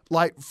thing.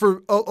 Like,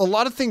 for a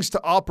lot of things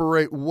to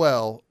operate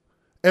well,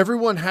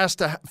 everyone has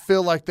to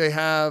feel like they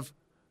have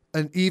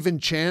an even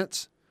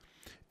chance.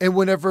 And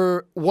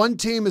whenever one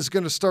team is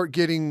going to start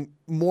getting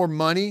more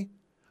money,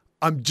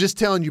 I'm just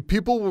telling you,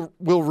 people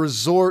will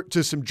resort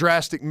to some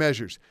drastic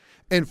measures.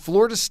 And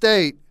Florida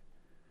State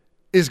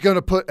is going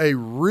to put a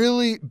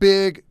really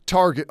big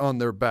target on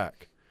their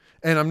back.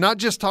 And I'm not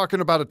just talking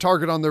about a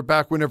target on their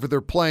back whenever they're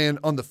playing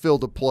on the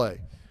field of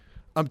play.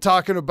 I'm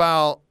talking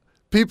about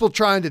people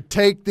trying to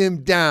take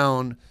them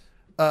down.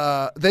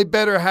 They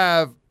better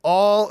have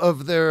all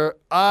of their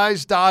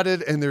I's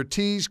dotted and their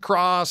T's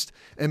crossed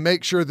and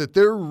make sure that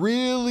they're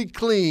really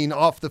clean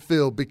off the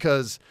field,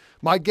 because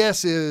my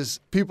guess is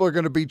people are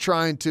going to be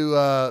trying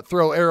to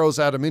throw arrows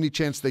at them any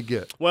chance they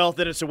get. Well,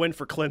 then it's a win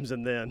for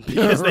Clemson then,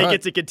 because they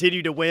get to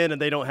continue to win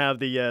and they don't have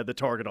the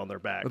target on their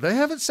back. But they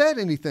haven't said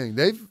anything.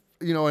 They've,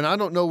 and I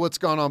don't know what's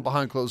gone on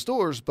behind closed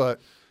doors, but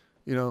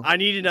I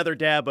need another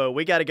Dabo.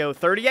 We got to go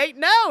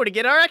 38-0 to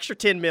get our extra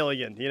 $10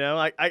 million.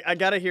 I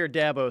got to hear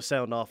Dabo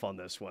sound off on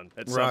this one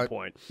at some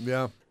point.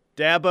 Yeah.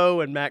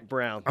 Dabo and Mac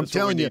Brown. I'm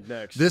telling you,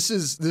 next. This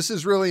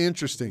is really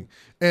interesting.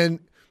 And,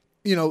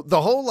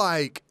 the whole,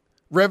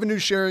 revenue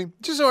sharing,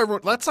 just so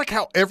everyone, that's like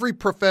how every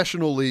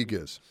professional league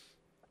is.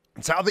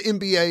 It's how the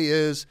NBA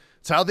is.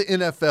 It's how the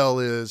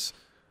NFL is.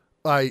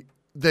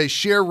 They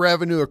share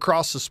revenue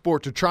across the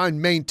sport to try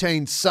and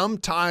maintain some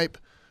type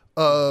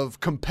of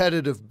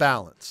competitive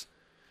balance.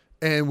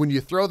 And when you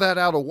throw that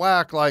out of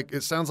whack, like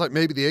it sounds like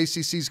maybe the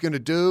ACC is going to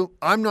do,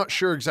 I'm not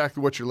sure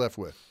exactly what you're left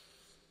with.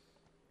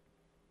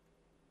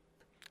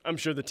 I'm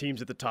sure the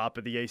teams at the top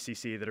of the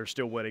ACC that are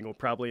still winning will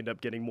probably end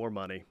up getting more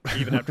money,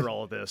 even after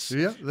all of this.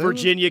 Yeah,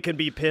 Virginia can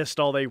be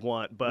pissed all they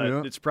want,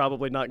 but it's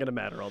probably not going to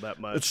matter all that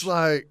much. It's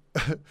like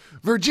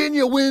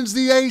Virginia wins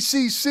the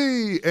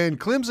ACC, and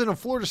Clemson and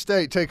Florida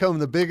State take home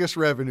the biggest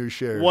revenue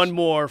shares. One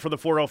more for the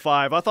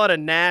 405. I thought a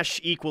Nash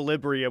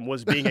equilibrium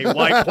was being a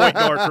white point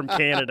guard from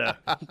Canada.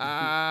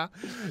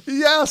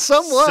 Yeah,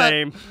 somewhat.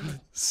 Same.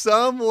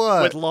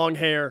 Somewhat. With long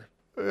hair.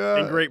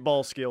 And great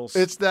ball skills.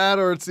 It's that,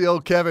 or it's the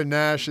old Kevin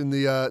Nash in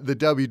the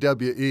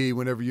WWE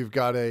whenever you've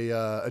got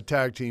a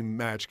tag team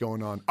match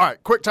going on. All right,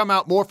 quick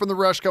timeout. More from The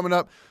Rush coming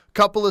up.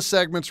 Couple of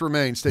segments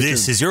remain. Stay tuned.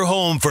 This is your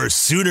home for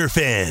Sooner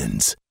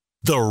fans.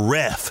 The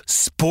Ref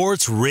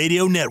Sports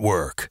Radio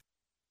Network.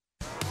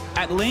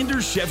 At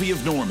Landers Chevy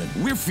of Norman,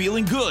 we're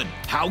feeling good.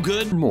 How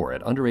good? More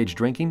at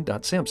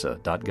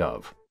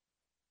underagedrinking.samhsa.gov.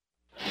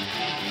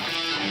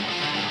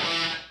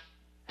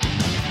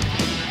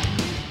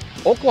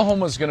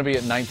 Oklahoma's going to be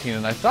at 19,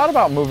 and I thought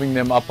about moving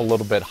them up a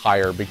little bit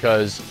higher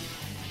because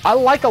I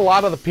like a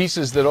lot of the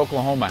pieces that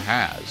Oklahoma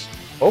has.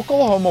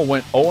 Oklahoma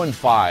went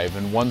 0-5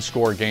 in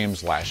one-score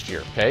games last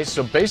year, okay?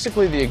 So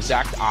basically the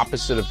exact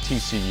opposite of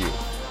TCU.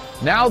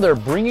 Now they're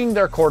bringing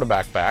their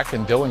quarterback back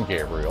in Dylan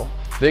Gabriel.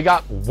 They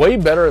got way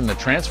better in the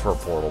transfer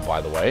portal,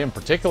 by the way, in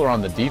particular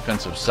on the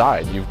defensive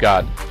side. You've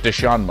got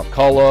Deshaun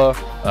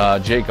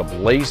McCullough, Jacob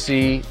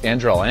Lacey,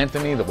 Andrell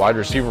Anthony, the wide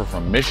receiver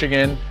from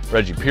Michigan,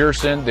 Reggie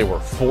Pearson. They were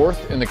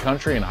 4th in the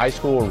country in high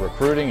school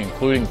recruiting,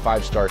 including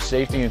 5-star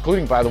safety,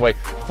 including, by the way,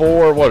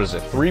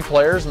 3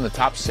 players in the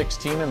top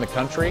 16 in the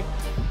country.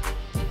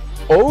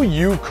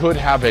 OU could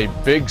have a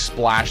big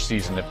splash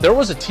season. If there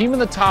was a team in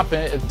the top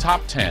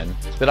 10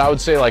 that I would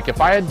say, like,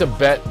 if I had to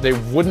bet they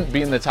wouldn't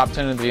be in the top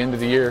 10 at the end of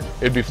the year,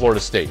 it'd be Florida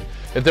State.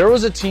 If there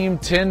was a team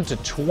 10 to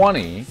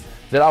 20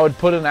 that I would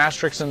put an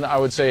asterisk in, I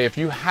would say if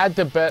you had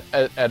to bet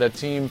at a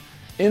team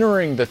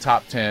entering the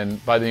top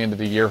 10 by the end of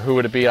the year, who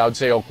would it be? I would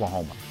say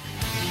Oklahoma.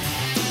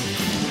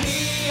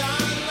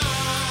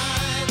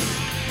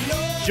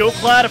 Joe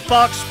Klatt of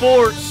Fox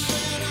Sports.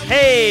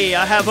 Hey,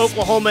 I have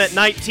Oklahoma at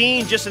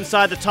 19, just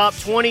inside the top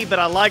 20, but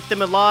I like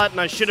them a lot, and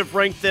I should have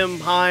ranked them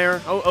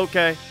higher. Oh,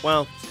 okay.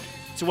 Well,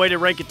 it's a way to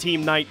rank a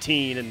team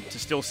 19 and to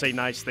still say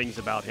nice things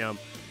about him.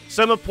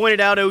 Some have pointed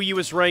out OU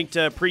was ranked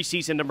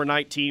preseason number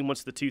 19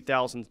 once the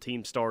 2000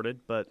 team started,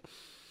 but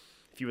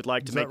if you would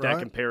like to make that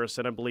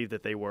comparison, I believe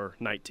that they were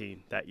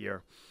 19 that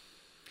year.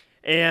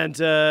 And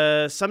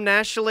some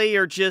nationally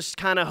are just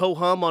kind of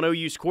ho-hum on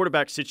OU's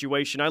quarterback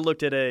situation. I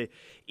looked at a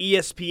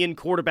ESPN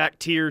quarterback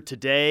tier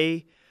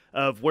today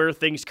of where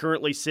things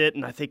currently sit,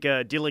 and I think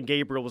Dylan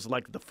Gabriel was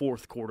like the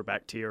 4th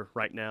quarterback tier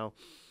right now,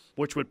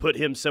 which would put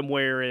him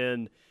somewhere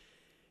in,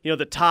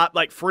 the top,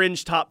 like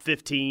fringe top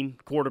 15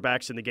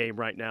 quarterbacks in the game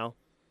right now,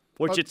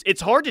 which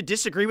it's hard to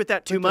disagree with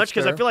that too much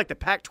because I feel like the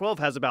Pac-12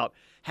 has about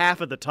half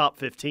of the top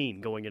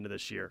 15 going into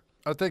this year.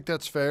 I think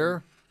that's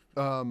fair.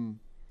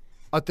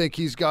 I think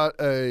he's got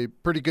a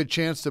pretty good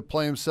chance to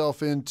play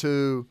himself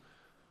into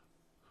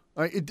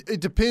it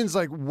depends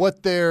like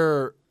what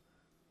they're –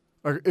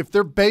 or if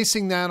they're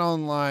basing that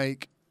on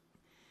like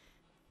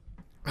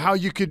how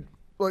you could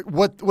like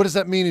what does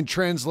that mean in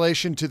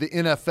translation to the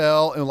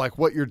NFL and like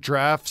what your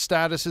draft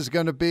status is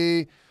going to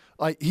be?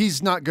 Like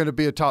he's not going to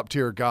be a top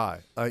tier guy.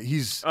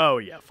 He's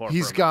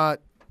got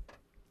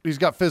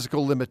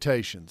physical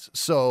limitations.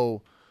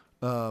 So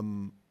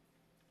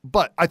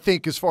But I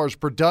think as far as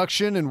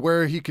production and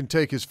where he can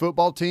take his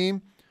football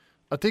team,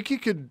 I think he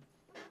could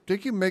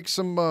make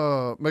some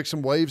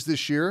waves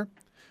this year.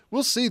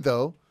 We'll see,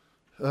 though.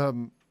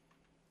 I'm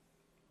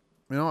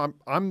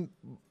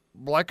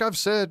like I've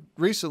said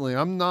recently,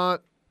 I'm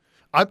not.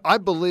 I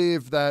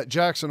believe that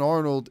Jackson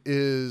Arnold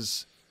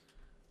is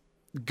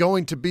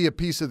going to be a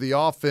piece of the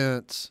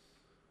offense,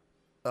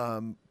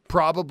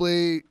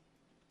 probably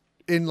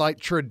in like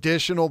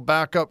traditional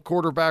backup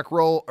quarterback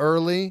role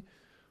early,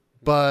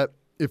 but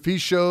if he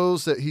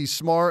shows that he's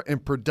smart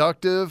and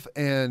productive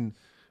and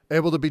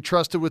able to be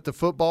trusted with the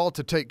football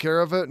to take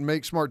care of it and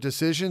make smart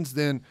decisions,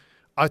 then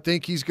I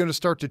think he's going to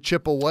start to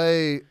chip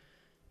away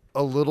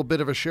a little bit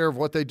of a share of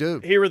what they do.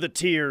 Here are the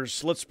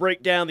tiers. Let's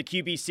break down the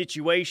QB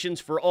situations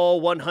for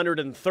all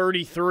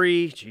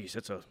 133. Jeez,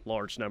 that's a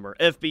large number.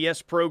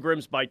 FBS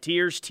programs by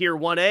tiers. Tier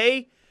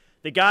 1A,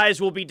 the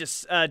guys will be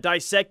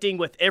dissecting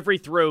with every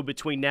throw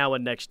between now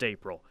and next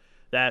April.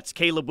 That's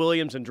Caleb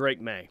Williams and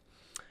Drake May.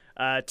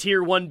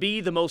 Tier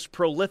 1B, the most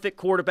prolific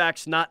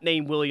quarterbacks not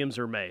named Williams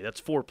or May. That's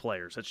 4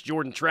 players. That's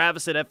Jordan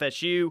Travis at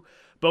FSU,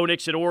 Bo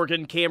Nix at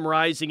Oregon, Cam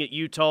Rising at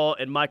Utah,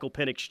 and Michael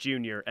Penix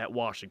Jr. at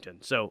Washington.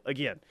 So,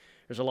 again,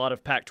 there's a lot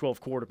of Pac-12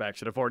 quarterbacks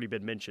that have already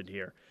been mentioned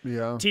here.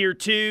 Yeah. Tier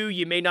 2,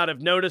 you may not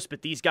have noticed,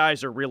 but these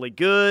guys are really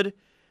good.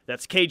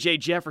 That's KJ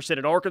Jefferson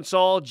at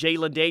Arkansas,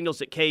 Jalen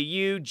Daniels at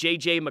KU,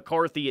 JJ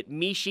McCarthy at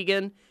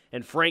Michigan,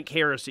 and Frank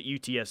Harris at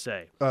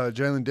UTSA.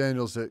 Jalen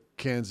Daniels at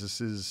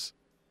Kansas is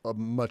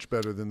much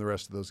better than the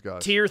rest of those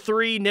guys. Tier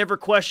 3, never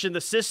question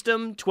the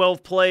system.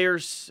 12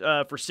 players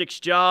for 6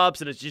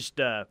 jobs, and it's just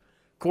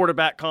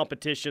quarterback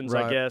competitions,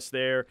 right. I guess,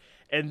 there.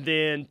 And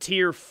then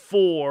Tier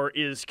 4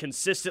 is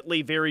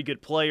consistently very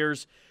good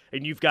players,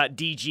 and you've got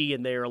DG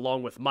in there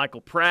along with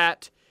Michael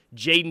Pratt,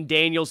 Jaden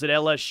Daniels at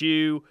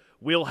LSU,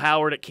 Will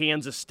Howard at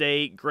Kansas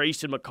State,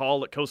 Grayson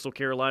McCall at Coastal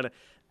Carolina.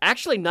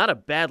 Actually, not a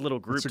bad little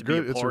group to be a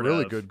part of. It's a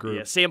really good group.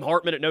 Yeah, Sam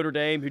Hartman at Notre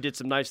Dame, who did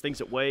some nice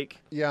things at Wake.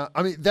 Yeah,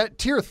 I mean, that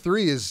Tier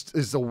 3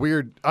 is a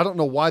weird – I don't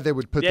know why they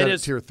would put that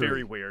at Tier 3.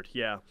 Very weird,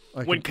 yeah.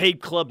 When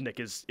Cade Klubnik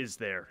is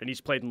there, and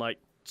he's played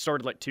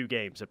started 2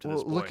 games up to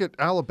this point. Look at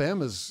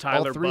Alabama's –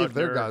 all 3 of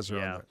their guys are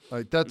on there.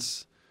 Like,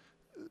 that's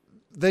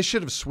 – they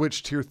should have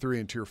switched Tier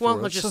 3 and Tier 4. Well,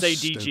 let's just say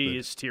DG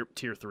is Tier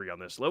 3 on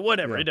this.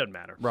 Whatever, it doesn't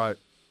matter. Right.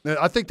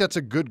 I think that's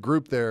a good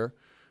group there.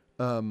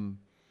 I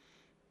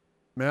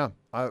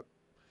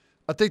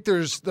think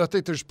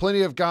there's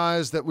plenty of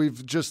guys that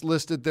we've just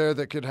listed there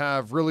that could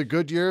have really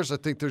good years. I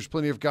think there's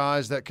plenty of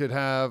guys that could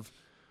have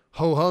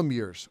ho-hum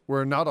years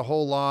where not a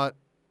whole lot,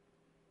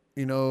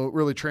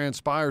 really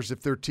transpires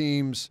if their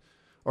teams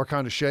are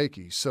kind of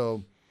shaky.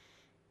 So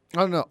I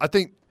don't know.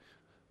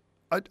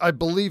 I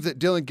believe that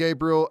Dylan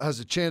Gabriel has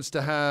a chance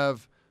to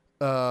have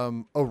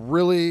a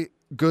really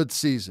good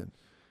season.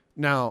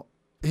 Now,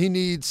 he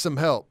needs some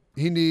help.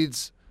 He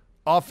needs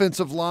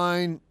offensive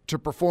line to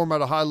perform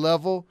at a high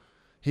level.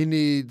 He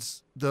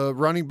needs the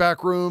running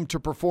back room to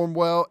perform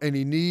well, and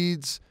he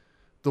needs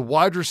the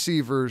wide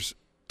receivers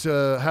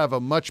to have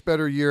a much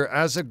better year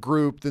as a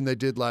group than they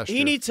did last year.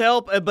 He needs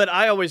help, but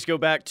I always go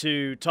back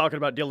to talking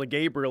about Dylan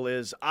Gabriel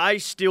is I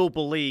still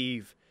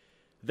believe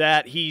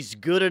that he's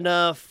good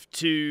enough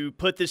to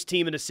put this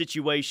team in a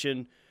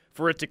situation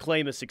for it to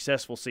claim a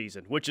successful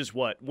season, which is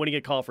what? Winning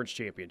a conference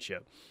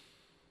championship.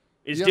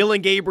 Is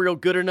Dylan Gabriel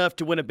good enough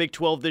to win a Big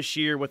 12 this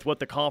year with what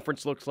the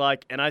conference looks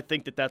like? And I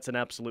think that that's an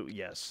absolute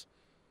yes.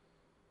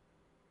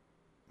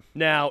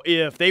 Now,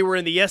 if they were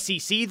in the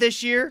SEC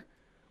this year,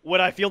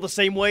 would I feel the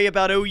same way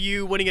about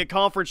OU winning a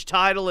conference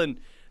title and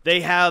they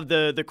have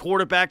the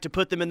quarterback to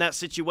put them in that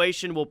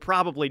situation? Well,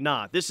 probably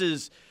not.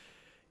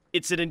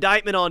 It's an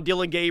indictment on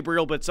Dylan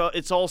Gabriel, but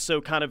it's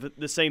also kind of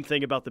the same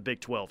thing about the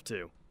Big 12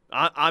 too.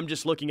 I'm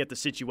just looking at the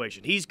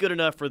situation. He's good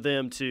enough for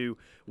them to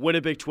win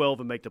a Big 12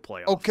 and make the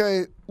playoffs.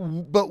 Okay,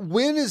 but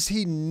when is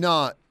he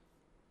not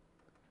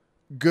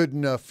good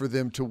enough for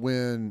them to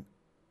win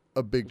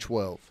a Big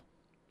 12?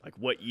 Like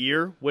what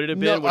year would it have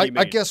been? No, what do you mean?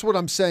 I guess what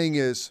I'm saying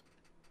is,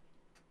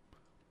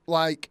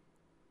 like,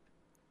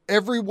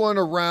 everyone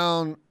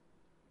around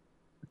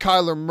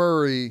Kyler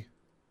Murray,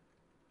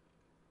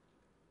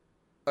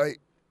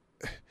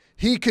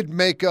 he could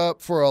make up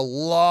for a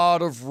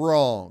lot of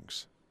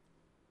wrongs,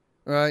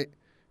 right?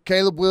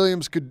 Caleb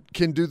Williams can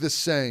do the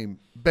same.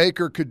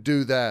 Baker could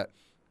do that.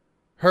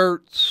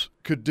 Hurts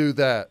could do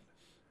that.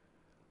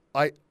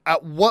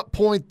 At what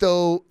point,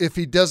 though, if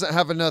he doesn't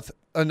have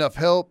enough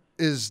help,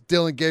 is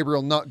Dylan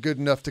Gabriel not good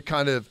enough to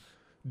kind of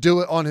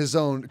do it on his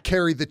own,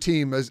 carry the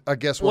team? As I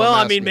guess. Well,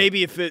 I mean,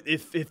 maybe if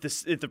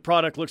the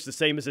product looks the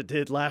same as it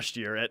did last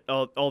year at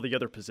all the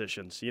other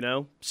positions,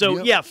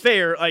 So yeah,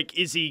 fair. Like,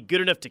 is he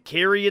good enough to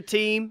carry a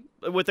team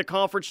with a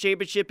conference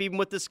championship, even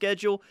with the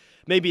schedule?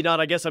 Maybe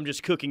not. I guess I'm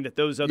just cooking that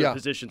those other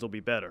positions will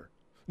be better.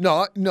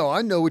 No,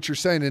 I know what you're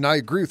saying, and I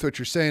agree with what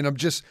you're saying.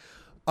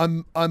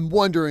 I'm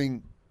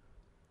wondering,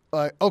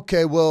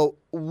 okay, well,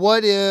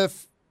 what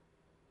if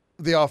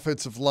the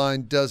offensive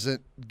line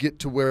doesn't get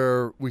to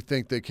where we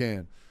think they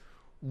can?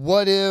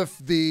 What if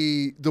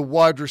the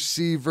wide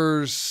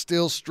receivers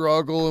still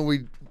struggle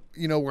and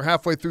we're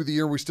halfway through the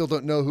year and we still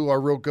don't know who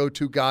our real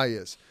go-to guy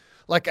is.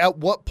 Like, at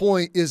what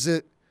point is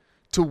it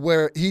to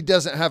where he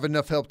doesn't have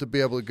enough help to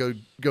be able to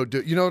go do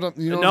it? You know what I'm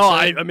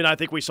saying? I mean, I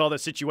think we saw that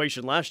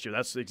situation last year.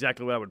 That's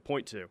exactly what I would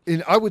point to.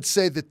 And I would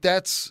say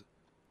that's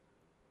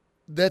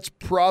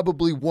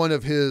probably one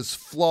of his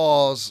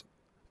flaws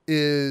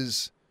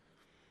is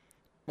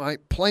my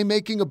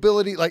playmaking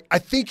ability. Like, I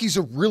think he's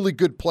a really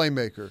good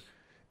playmaker,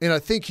 and I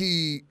think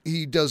he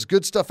does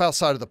good stuff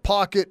outside of the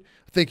pocket.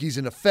 I think he's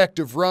an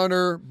effective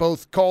runner,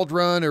 both called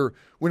run or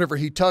whenever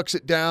he tucks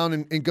it down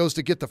and goes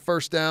to get the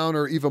first down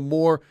or even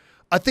more.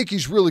 I think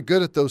he's really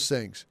good at those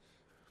things.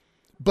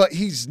 But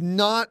he's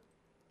not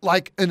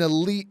like an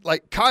elite,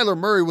 like Kyler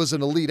Murray was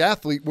an elite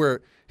athlete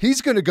where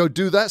he's going to go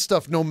do that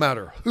stuff no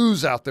matter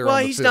who's out there on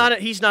the field. Well,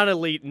 he's not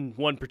elite in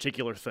one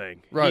particular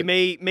thing. Right.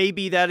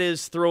 Maybe that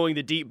is throwing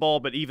the deep ball,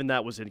 but even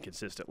that was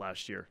inconsistent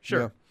last year.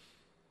 Sure.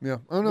 Yeah.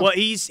 I don't know. Well,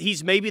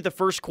 he's maybe the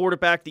first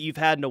quarterback that you've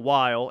had in a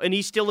while, and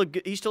he's still a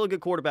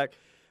good quarterback,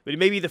 but he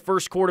may be the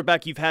first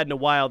quarterback you've had in a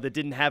while that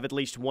didn't have at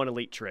least one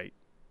elite trait.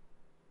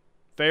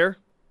 Fair?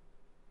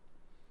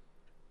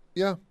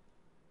 Yeah.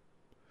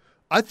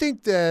 I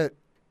think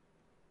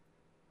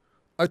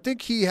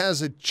he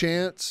has a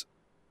chance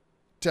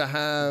to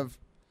have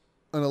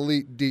an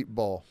elite deep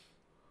ball.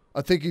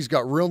 I think he's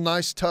got real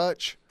nice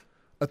touch.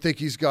 I think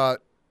he's got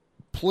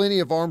plenty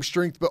of arm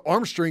strength, but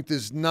arm strength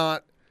is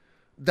not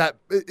that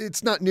 –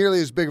 it's not nearly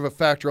as big of a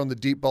factor on the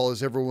deep ball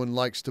as everyone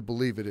likes to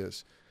believe it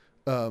is.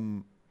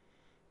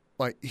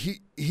 Like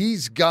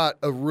he's got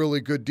a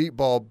really good deep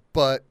ball,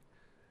 but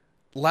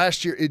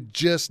last year it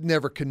just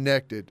never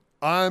connected.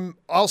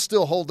 I'll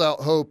still hold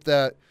out hope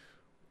that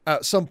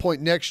at some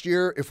point next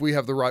year, if we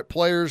have the right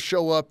players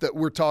show up, that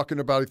we're talking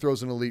about he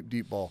throws an elite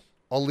deep ball.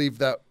 I'll leave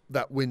that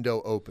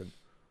window open.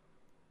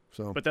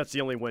 So, but that's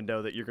the only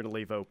window that you're going to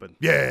leave open.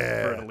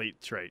 Yeah. For an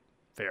elite trait.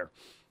 Fair.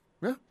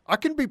 Yeah. I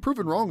can be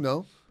proven wrong,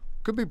 though.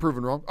 Could be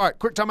proven wrong. All right,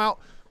 quick timeout.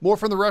 More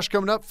from The Rush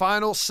coming up.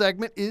 Final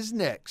segment is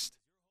next.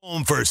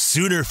 Home for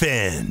Sooner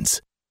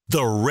fans.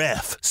 The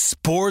Ref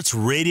Sports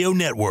Radio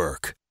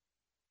Network.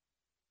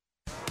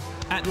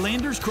 At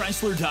Landers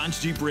Chrysler Dodge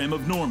Jeep Ram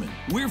of Norman,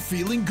 we're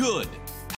feeling good.